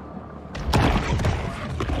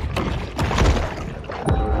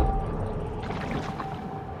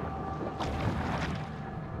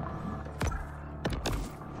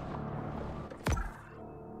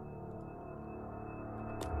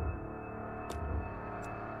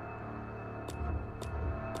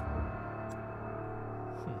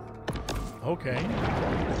 Okay.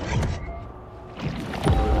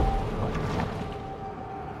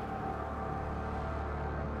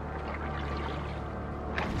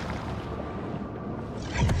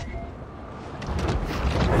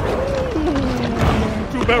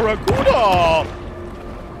 To Barracuda!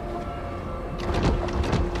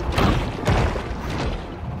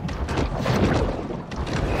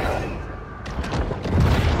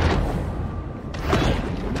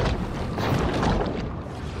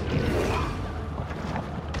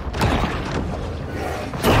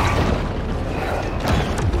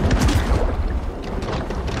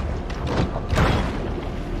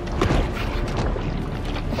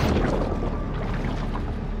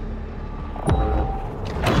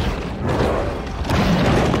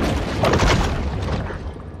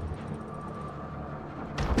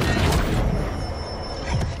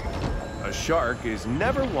 A shark is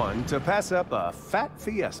never one to pass up a fat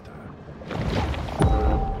fiesta.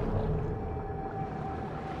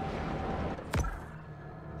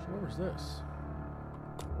 What was this?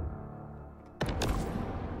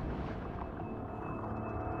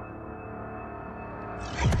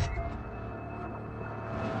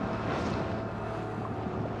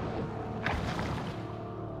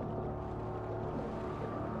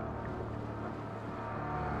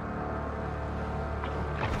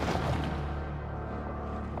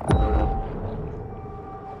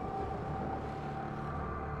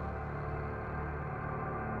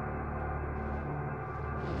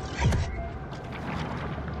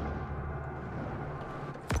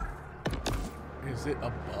 Is it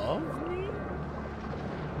above me?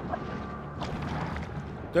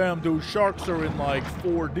 Damn, dude, sharks are in like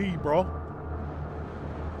 4D, bro.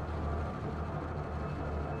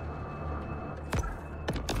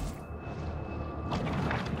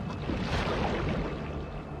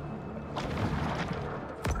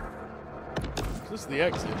 Is this the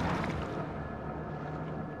exit?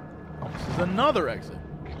 This is another exit.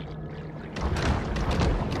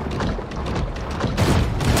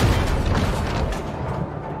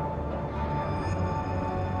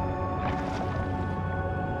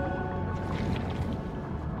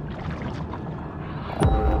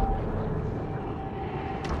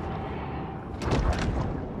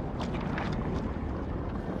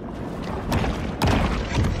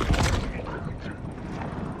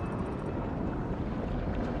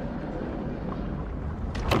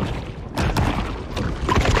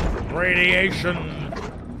 Radiation.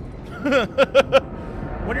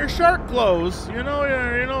 When your shark glows, you know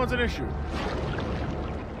it's an issue.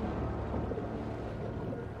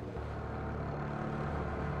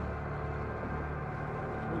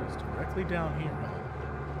 It is directly down here, huh?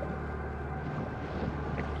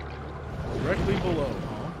 Directly below,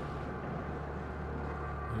 huh?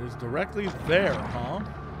 It is directly there, huh?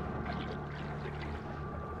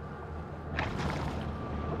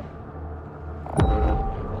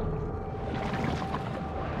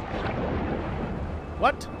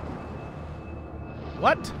 What?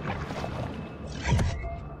 What?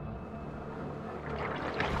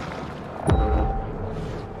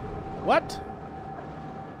 What?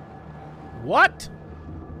 What?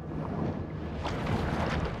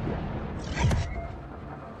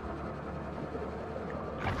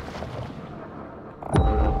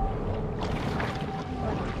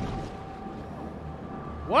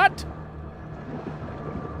 What?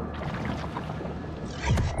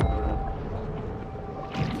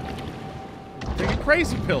 Taking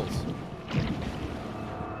crazy pills.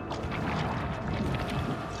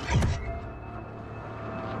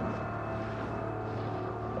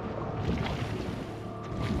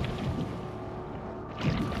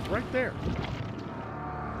 It's right there.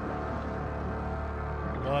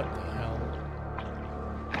 What the hell?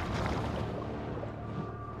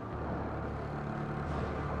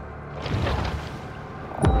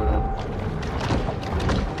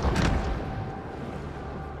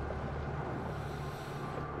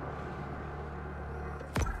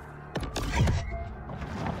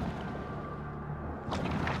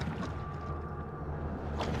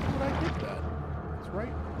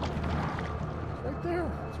 Right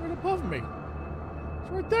there. It's right above me?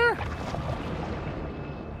 It's right there.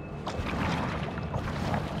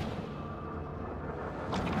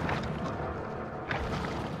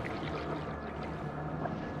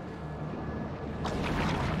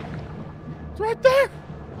 It's right there.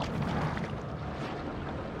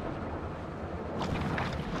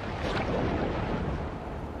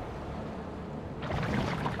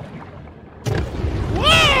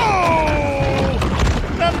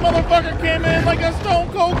 Motherfucker came in like a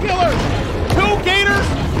stone cold killer. 2 gators,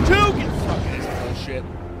 2 fuck this bullshit.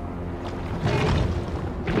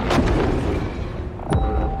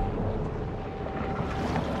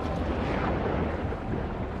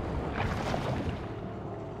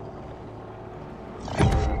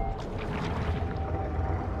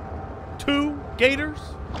 Two gators.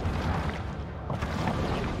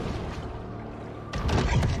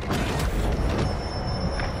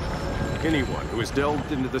 Anyone who has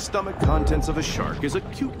delved into the stomach contents of a shark is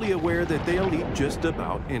acutely aware that they'll eat just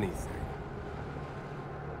about anything.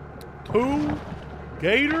 2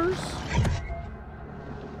 gators?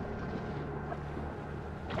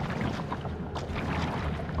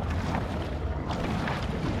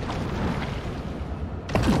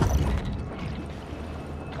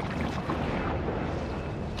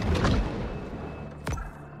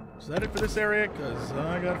 Is that it for this area? Because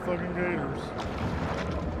I got fucking gators.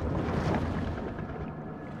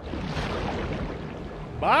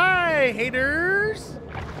 Bye, haters!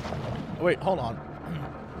 Oh, wait, hold on.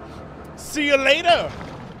 See you later,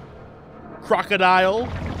 crocodile.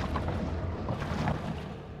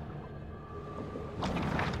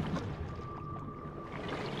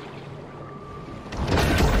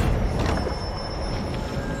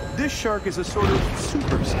 This shark is a sort of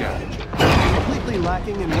super scavenger, completely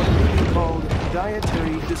lacking in what may be called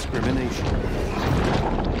dietary discrimination.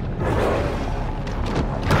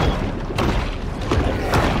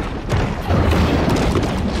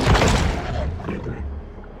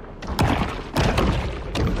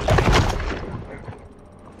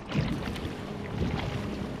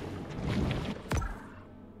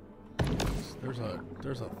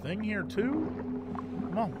 There's a thing here too?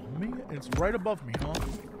 Come on, me. It's right above me, huh?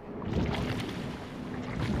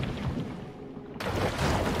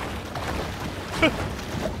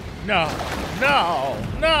 No, no,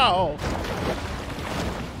 no!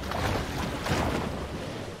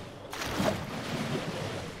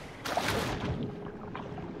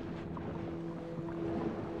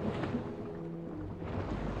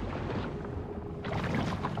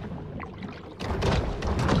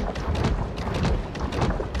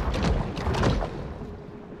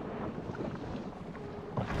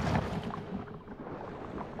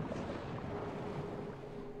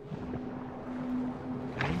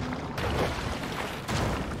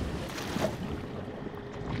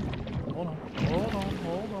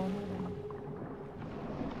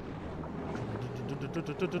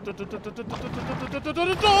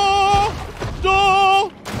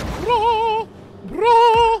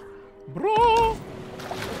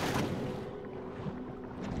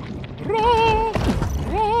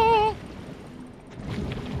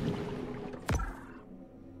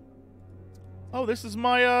 Oh, this is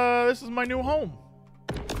my new home.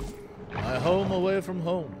 My home away from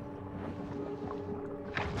home.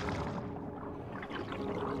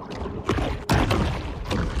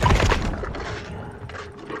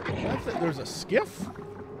 There's a skiff?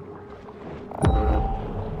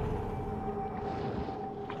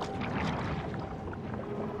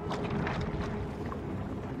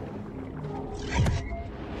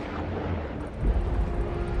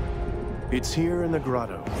 It's here in the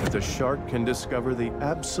grotto that the shark can discover the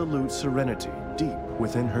absolute serenity deep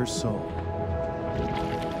within her soul.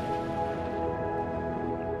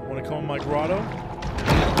 Want to come in my grotto?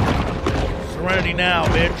 Serenity now,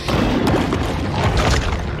 bitch.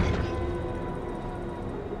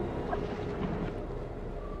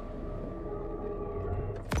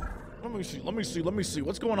 Let me see.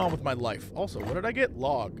 What's going on with my life? Also, what did I get?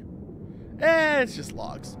 Log. It's just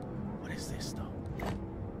logs. What is this, though?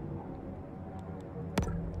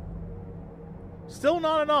 Still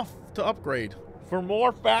not enough to upgrade. For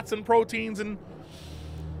more fats and proteins, and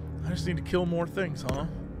I just need to kill more things, huh?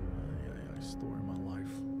 Yeah, story of my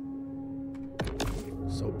life.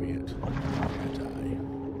 So be it.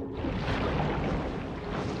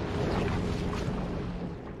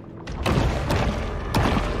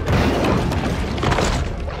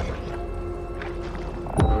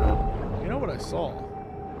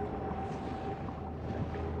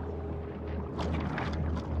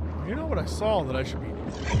 You know what I saw that I should be...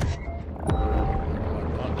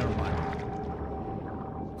 Oh, never mind.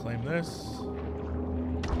 Claim this.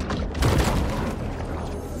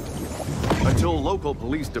 Until local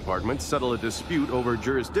police departments settle a dispute over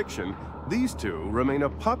jurisdiction, these two remain a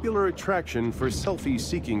popular attraction for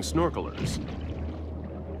selfie-seeking snorkelers.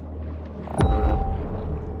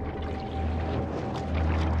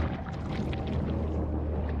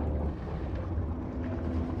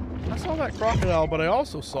 I saw that crocodile, but I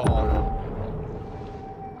also saw...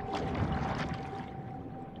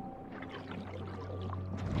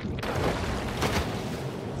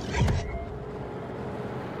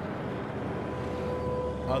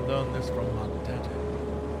 I learned this from my daddy.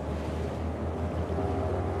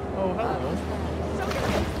 Oh, hello.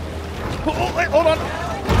 Oh, wait, hold on.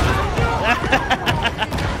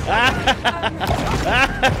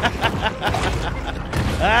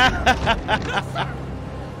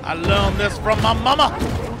 I learned this from my mama.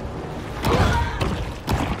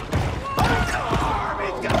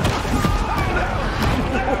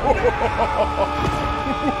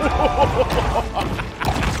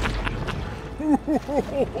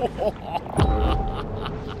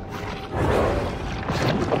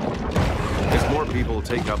 As more people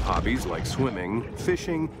take up hobbies like swimming,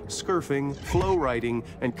 fishing, surfing, flow riding,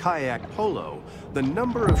 and kayak polo, the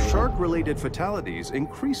number of shark-related fatalities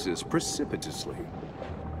increases precipitously.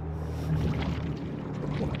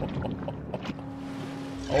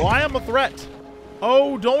 Oh, I am a threat.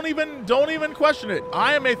 Oh, don't even question it.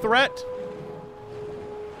 I am a threat.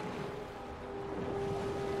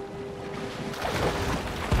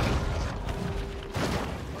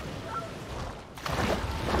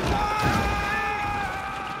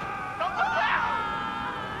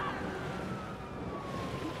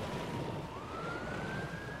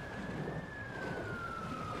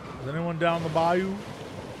 Is anyone down the bayou?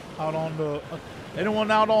 Out on the...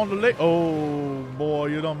 anyone out on the lake? Oh, boy,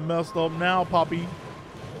 you done messed up now, Poppy.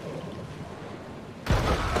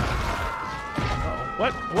 Uh-oh.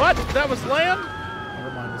 What? What? That was land?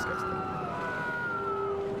 Never mind, this guy's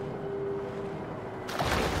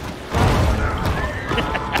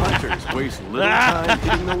Hunters waste little time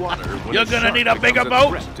hitting the water when You're gonna need a bigger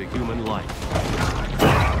boat. Threat to human life.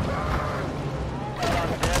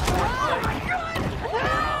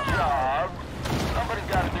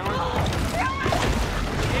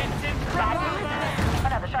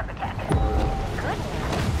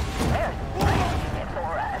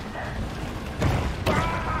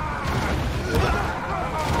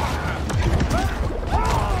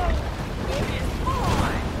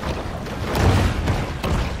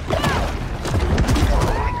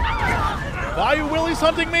 Bayou Willie's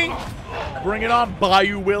hunting me? Bring it on,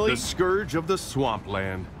 Bayou Willie. The scourge of the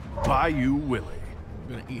swampland, Bayou Willie.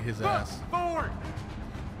 I'm gonna eat his ass. Forward!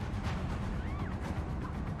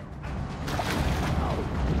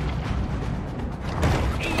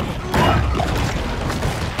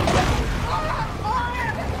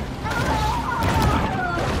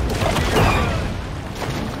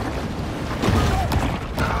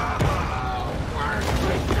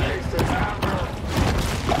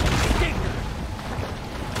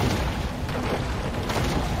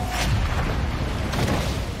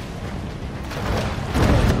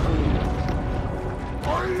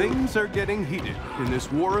 Things are getting heated in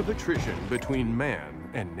this war of attrition between man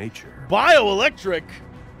and nature. Bioelectric?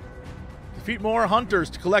 Defeat more hunters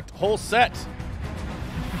to collect whole set.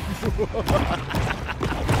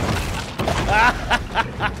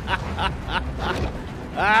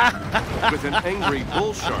 With an angry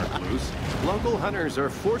bull shark loose, local hunters are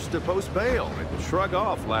forced to post bail and shrug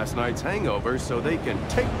off last night's hangover so they can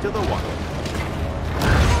take to the water.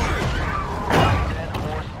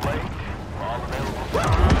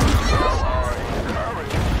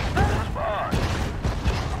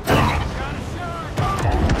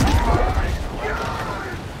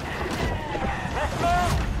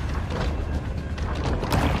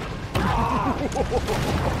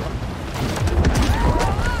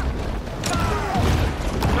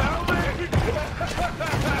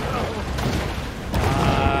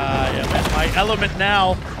 I'm in my element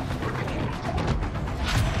now.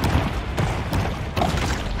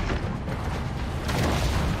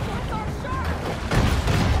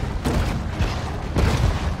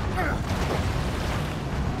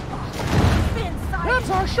 That's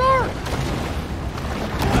our shark!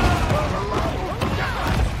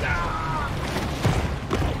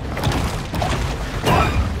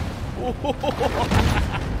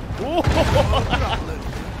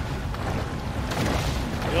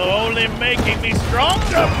 You're only making me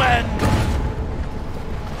stronger, man!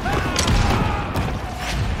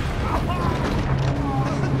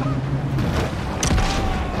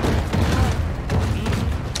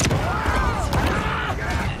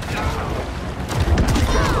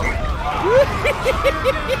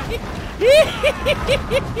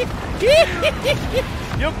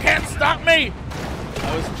 You can't stop me!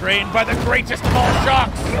 I was trained by the greatest of all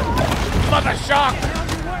sharks, Mother Shark!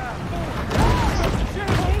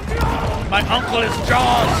 My uncle is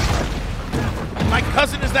Jaws! My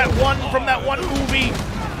cousin is that one from that one movie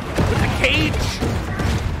with the cage!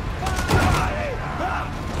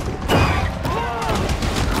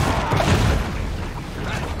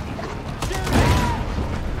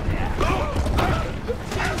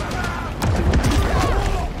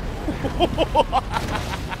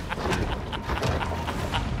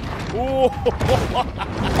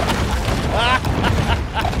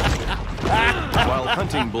 While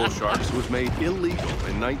hunting bull sharks was made illegal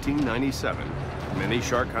in 1997, many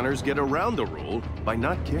shark hunters get around the rule by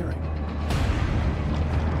not caring.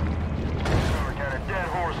 We got a dead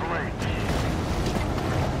horse late.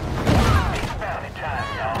 It's bounty time,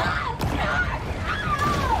 y'all.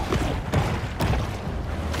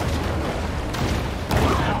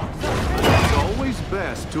 It's always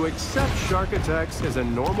best to accept shark attacks as a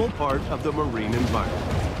normal part of the marine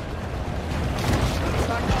environment.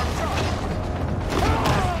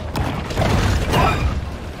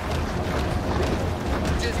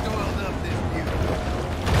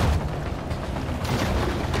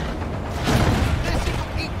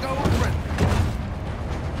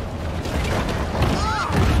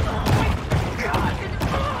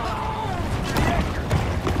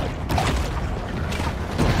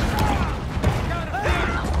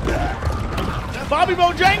 Bobby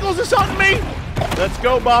Bojangles is hunting me! Let's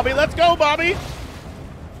go, Bobby. Let's go, Bobby!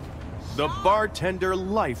 The bartender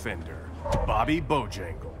life ender, Bobby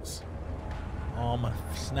Bojangles. Oh, I'm gonna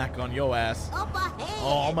snack on your ass.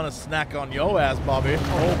 Oh, I'm gonna snack on your ass, Bobby.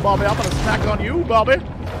 Oh, Bobby, I'm gonna snack on you, Bobby.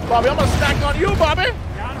 Bobby, I'm gonna snack on you, Bobby.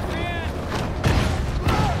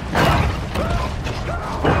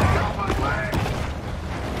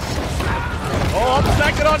 Oh, I'm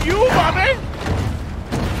snacking on you, Bobby.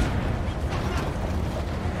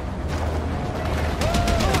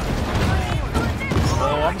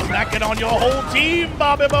 Oh, I'm snacking on your whole team,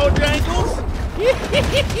 Bobby Bojangles.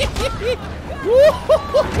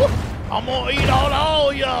 I'm gonna eat on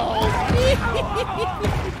all y'all.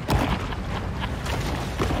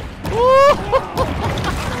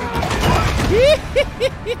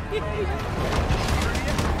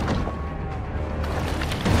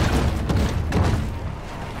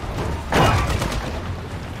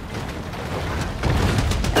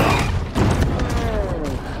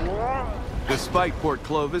 Despite Port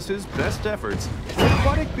Clovis's best efforts, the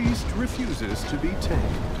aquatic beast refuses to be tamed.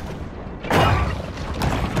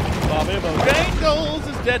 Bobby Bojangles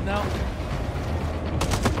is dead now.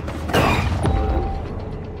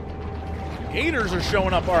 Gators are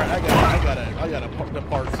showing up. All right, I gotta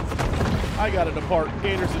depart. I gotta depart.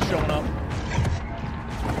 Gators is showing up.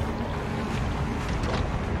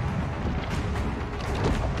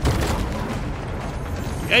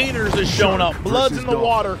 Gators is showing up. Blood's in the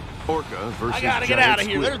water. Orca versus I gotta get giant out of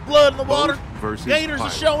here. squid. There's blood in the water. Boat versus Gators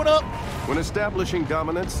pirate. is showing up. When establishing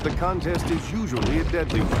dominance, the contest is usually a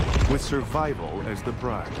deadly one, with survival as the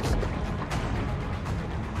prize.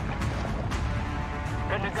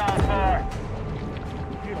 Good to go, sir.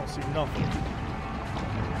 You don't see nothing.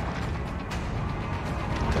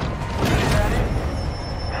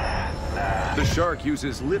 The shark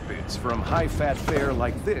uses lipids from high-fat fare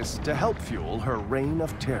like this to help fuel her reign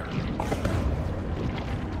of terror.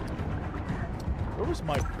 Where was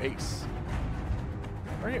my base?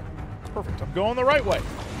 Right here. Perfect. I'm going the right way.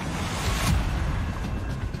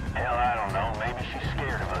 Hell, I don't know. Maybe she's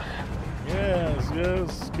scared of us. Yes,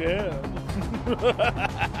 scared.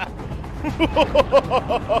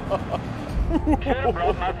 Should've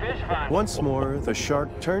brought my fish finder. Once more, the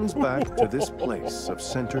shark turns back to this place of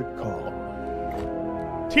centered calm.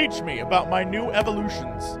 Teach me about my new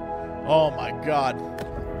evolutions. Oh my god.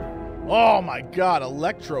 Oh my god,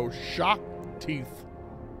 electro shock teeth.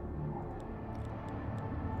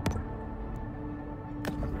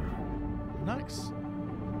 Nice.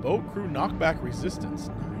 Boat crew knockback resistance.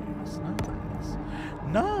 Nice, nice.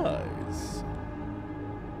 Nice.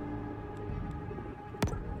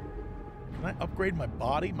 Can I upgrade my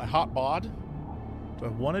body, my hot bod? Do I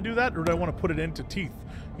want to do that, or do I want to put it into teeth?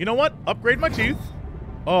 You know what? Upgrade my teeth.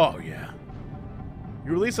 Oh, yeah.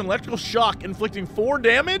 You release an electrical shock, inflicting 4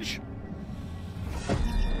 damage?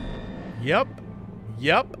 Yep.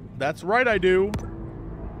 Yep. That's right, I do.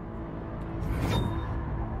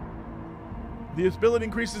 The ability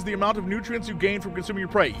increases the amount of nutrients you gain from consuming your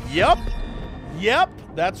prey. Yep. Yep.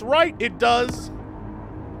 That's right, it does.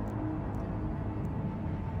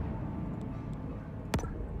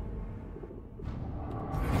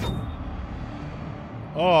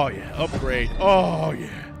 Oh, yeah. Upgrade. Oh, yeah.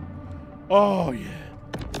 Oh, yeah.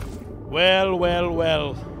 Well, well,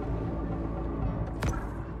 well.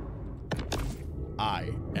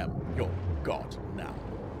 I am your god now.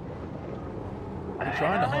 They're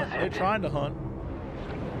trying to hunt. They're trying to hunt.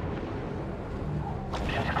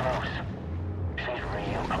 She's close. She's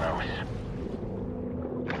real close.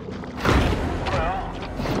 Well,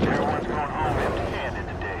 everyone's going home empty-handed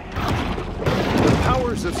today. The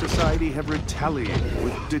powers of society have retaliated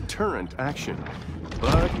with deterrent action.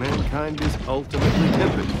 But mankind is ultimately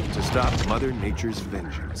impotent to stop Mother Nature's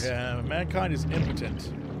vengeance. Yeah, mankind is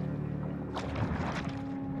impotent.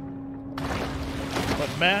 But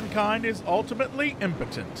mankind is ultimately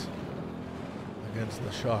impotent against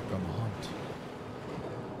the shark on the hunt.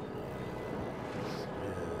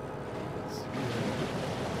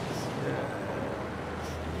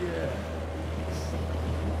 Yes.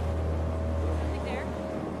 Anything there?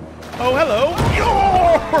 Oh, hello.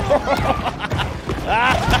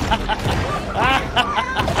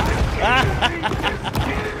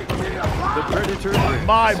 The predator is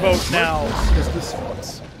My boat now. as the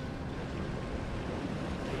Sphinx.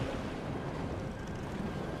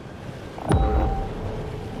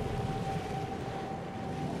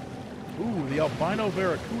 Ooh, the albino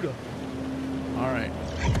barracuda. All right.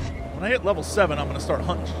 When I hit level 7, I'm going to start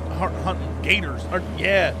hunting gators.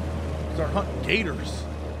 Yeah, start hunting gators.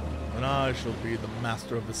 And I shall be the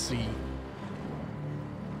master of the sea.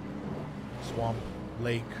 Swamp,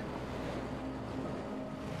 lake.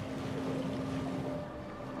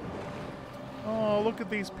 Oh, look at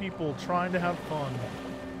these people trying to have fun.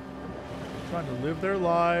 Trying to live their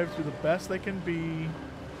lives, do the best they can be.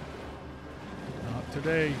 Not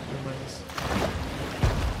today, humans.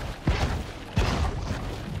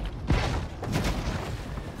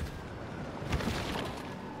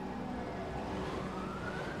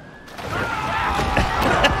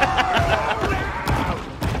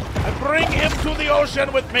 I bring him to the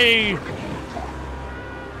ocean with me.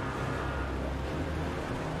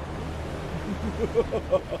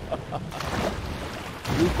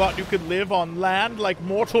 You thought you could live on land like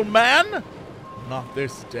mortal man? Not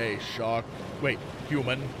this day, shark. Wait,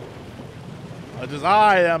 human. It is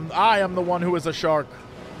I am the one who is a shark.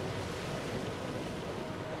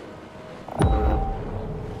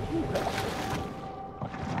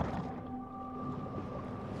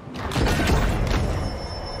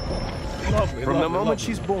 Lovely, From the lovely, moment lovely.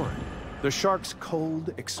 she's born, the shark's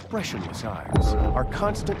cold, expressionless eyes are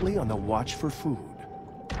constantly on the watch for food.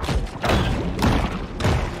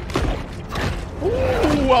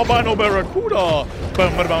 Ooh, albino barracuda.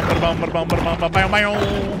 Bum, ba, bum, ba, bum, ba, bum, ba, bum, ba, bam, bam.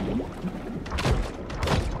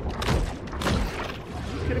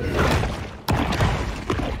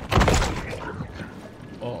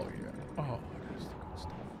 Oh yeah. Oh, that's the good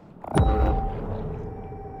stuff.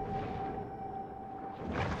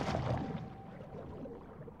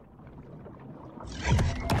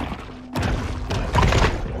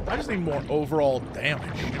 I just need more overall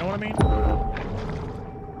damage. You know what I mean?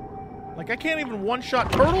 Like, I can't even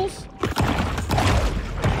one-shot turtles?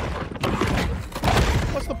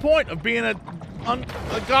 What's the point of being a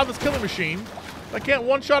godless killing machine if I can't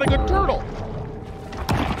one-shot a good turtle?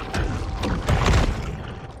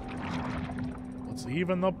 What's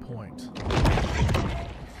even the point?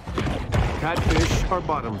 Catfish are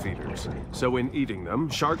bottom feeders, so in eating them,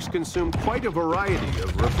 sharks consume quite a variety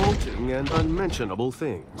of revolting and unmentionable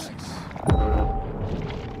things. Nice.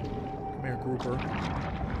 Come here, grouper.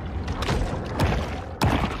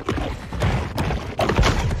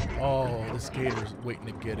 Oh, this gator's waiting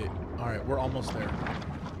to get it. All right, we're almost there.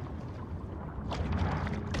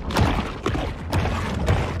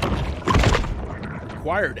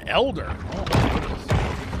 Acquired elder. Oh, my goodness.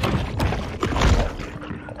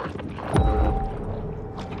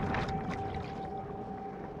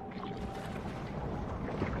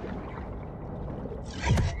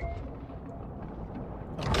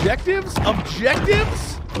 Objectives?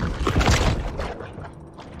 Objectives?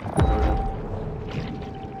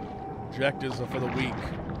 Objectives are for the weak.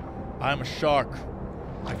 I'm a shark.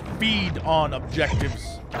 I feed on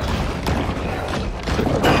objectives.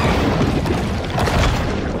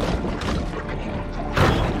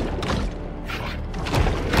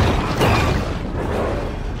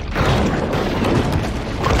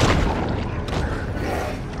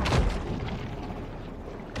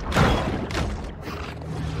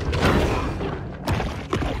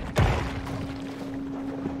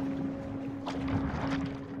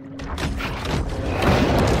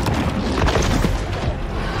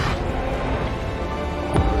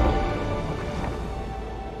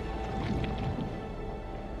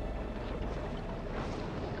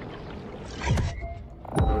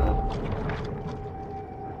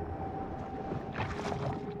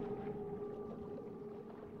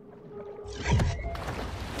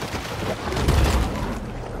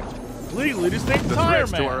 Legally distinct The tire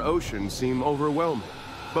threats man. to our oceans seem overwhelming.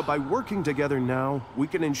 But by working together now, we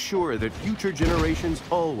can ensure that future generations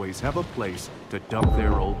always have a place to dump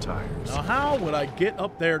their old tires. Now, how would I get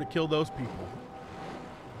up there to kill those people?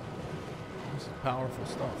 This is powerful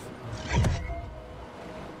stuff.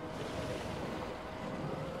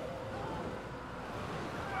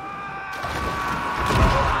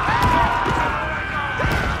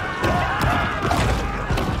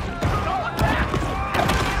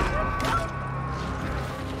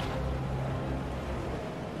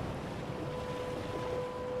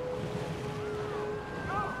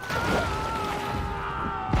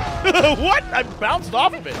 What? I bounced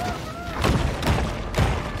off of it.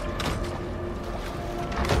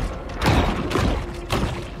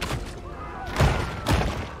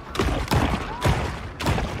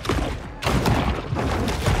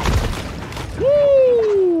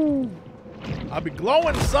 Woo! I'll be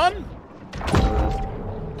glowing, son.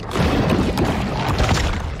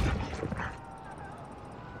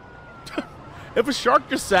 If a shark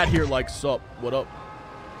just sat here like, sup, what up?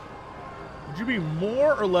 Would you be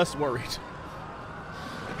more or less worried?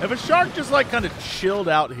 If a shark just like kind of chilled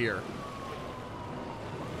out here.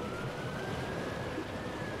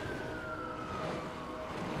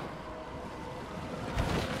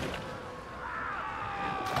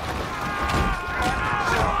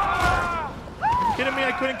 Are you kidding me?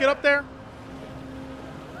 I couldn't get up there?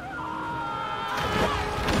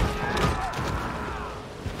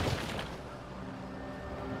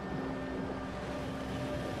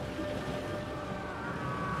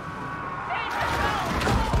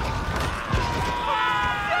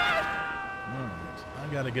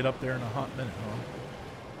 Gotta get up there in a hot minute,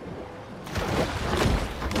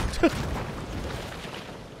 huh?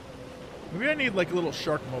 Maybe I need like a little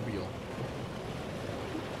shark mobile.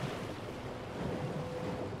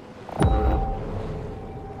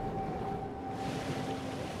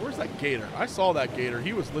 Where's that gator? I saw that gator.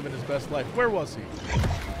 He was living his best life. Where was he?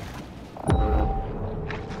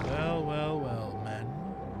 Well, well, well, man.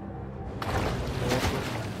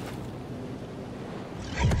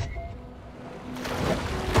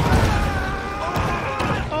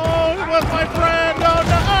 My friend! Oh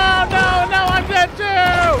no! Oh no! No! I'm dead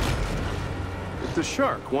too! If the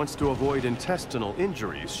shark wants to avoid intestinal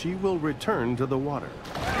injuries, she will return to the water.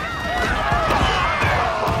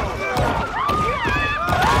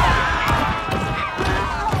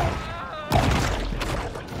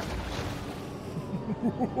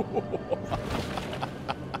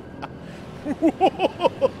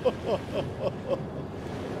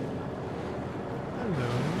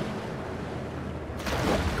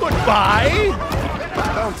 Goodbye! A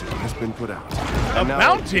bounty has been put out. A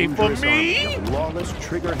bounty for dangerous me? army of lawless,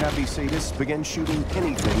 trigger-happy sadists begin shooting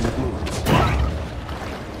anything that moves.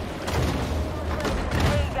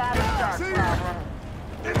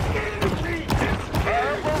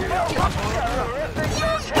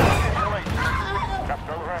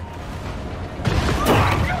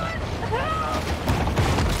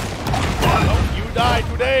 Don't you die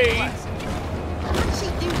today! How'd she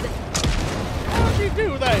do that? How'd she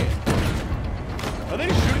do that? Are they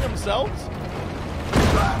shooting themselves?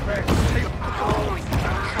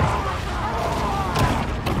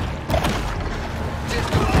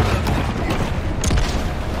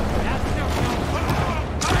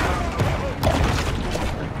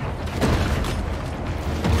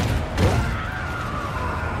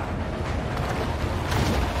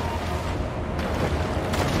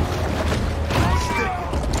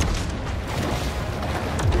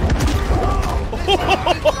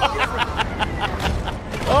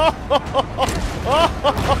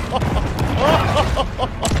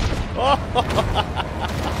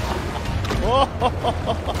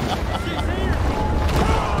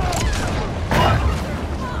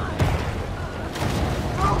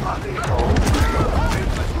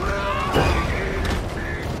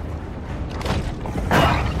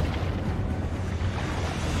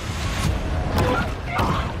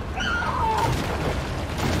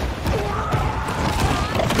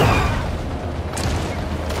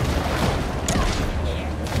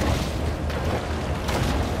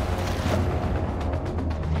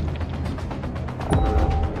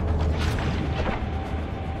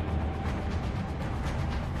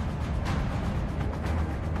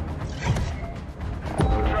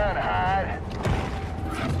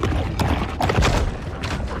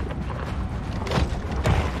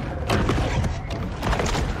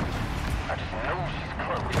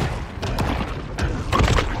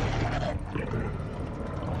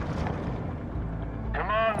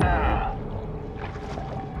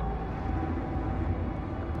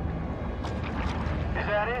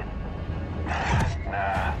 that it?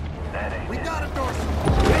 Nah. We got a dorsal.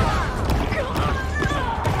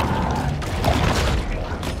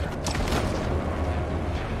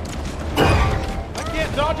 I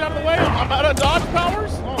can't dodge out of the way. I'm out of dodge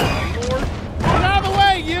powers. Oh my lord! Get out of the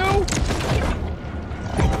way, you!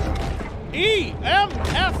 E M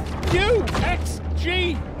F U X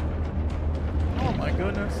G. Oh my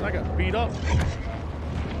goodness! I got beat up.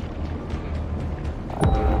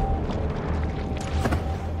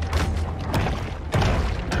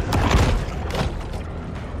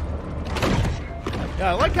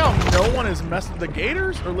 Yeah, I like how no one is messing. The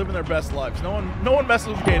Gators are living their best lives. No one messes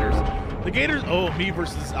with the Gators. The Gators. Oh, me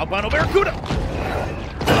versus albino barracuda.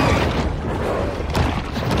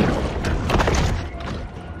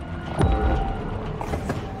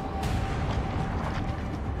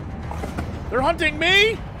 They're hunting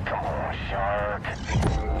me. Come on, Shark.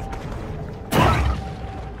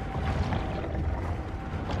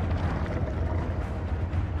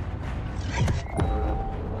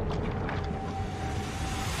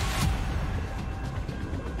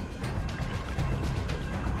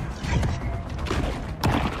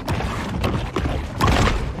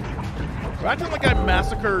 We're acting like I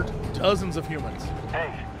massacred dozens of humans.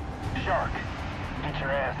 Hey, Shark, get your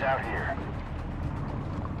ass out here.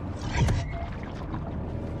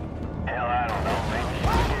 Hell, I don't know. Maybe she's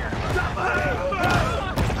scared of us.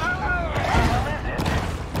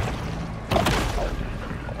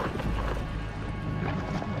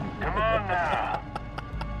 Come on now.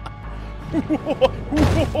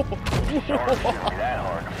 Shark shouldn't be that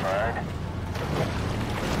hard to find.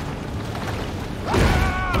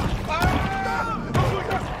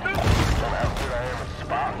 Somehow good I am at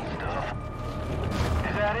spotting stuff.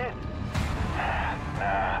 Is that it?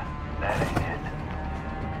 Nah, that ain't it.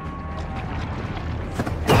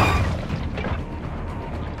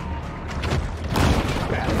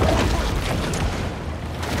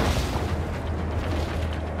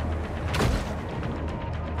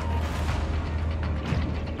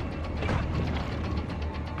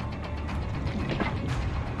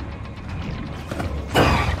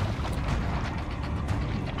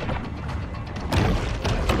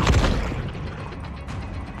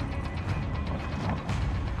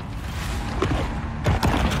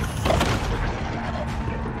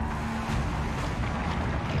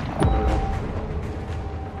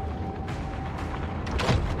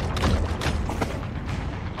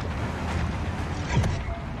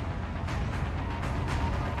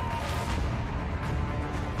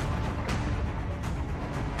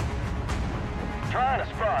 Trying to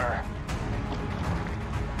spot her.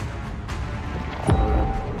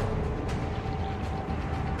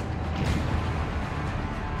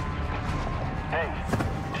 Hey,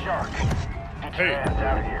 Shark. Get your ass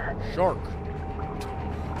out of here. Shark.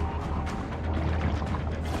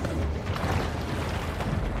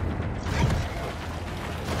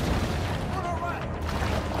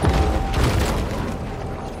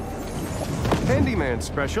 Handyman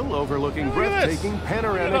special overlooking Look at this. breathtaking Look at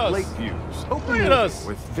panoramic us. lake views. Open Look at living us.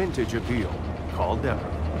 with vintage appeal. Call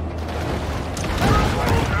Deborah.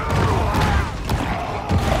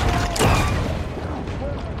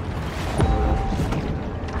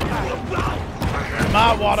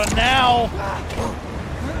 My water now.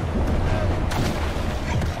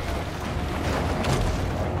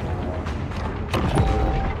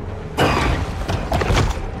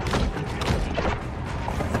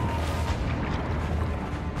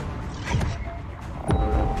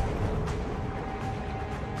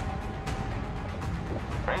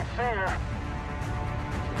 Ain't seen her.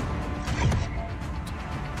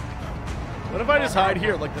 What if I just hide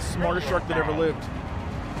here like the smartest shark that ever lived?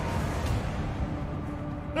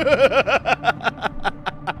 This is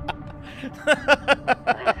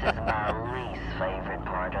my least favorite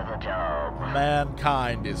part of the job.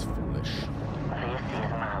 Mankind is foolish. This is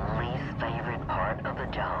my least favorite part of the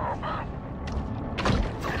job.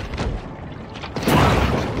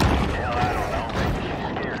 Hell, I don't know. Maybe she's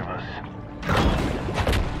scared of us.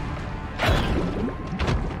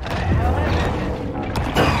 The hell is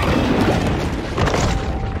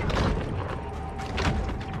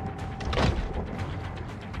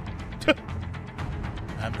it?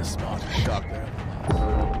 I'm the smartest shark there ever was.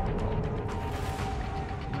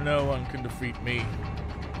 No one can defeat me.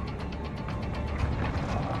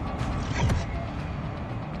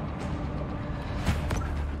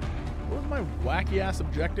 What was my wacky ass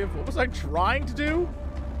objective? What was I trying to do?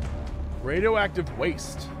 Radioactive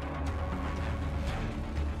waste.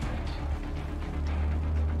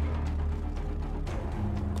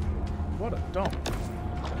 What a dump.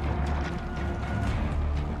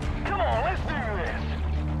 Come on, let's do this.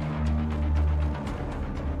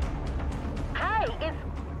 Hey,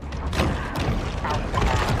 it's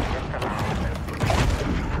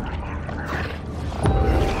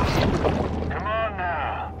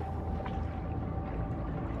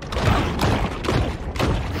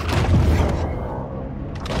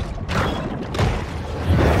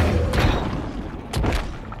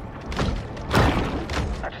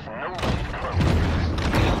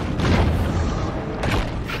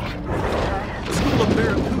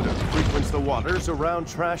waters around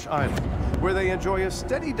Trash Island, where they enjoy a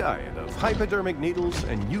steady diet of hypodermic needles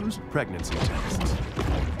and used pregnancy tests.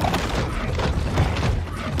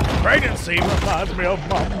 Pregnancy reminds me of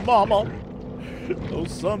my mama.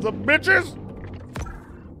 Those sons of bitches.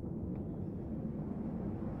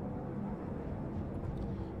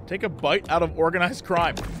 Take a bite out of organized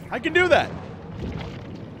crime. I can do that.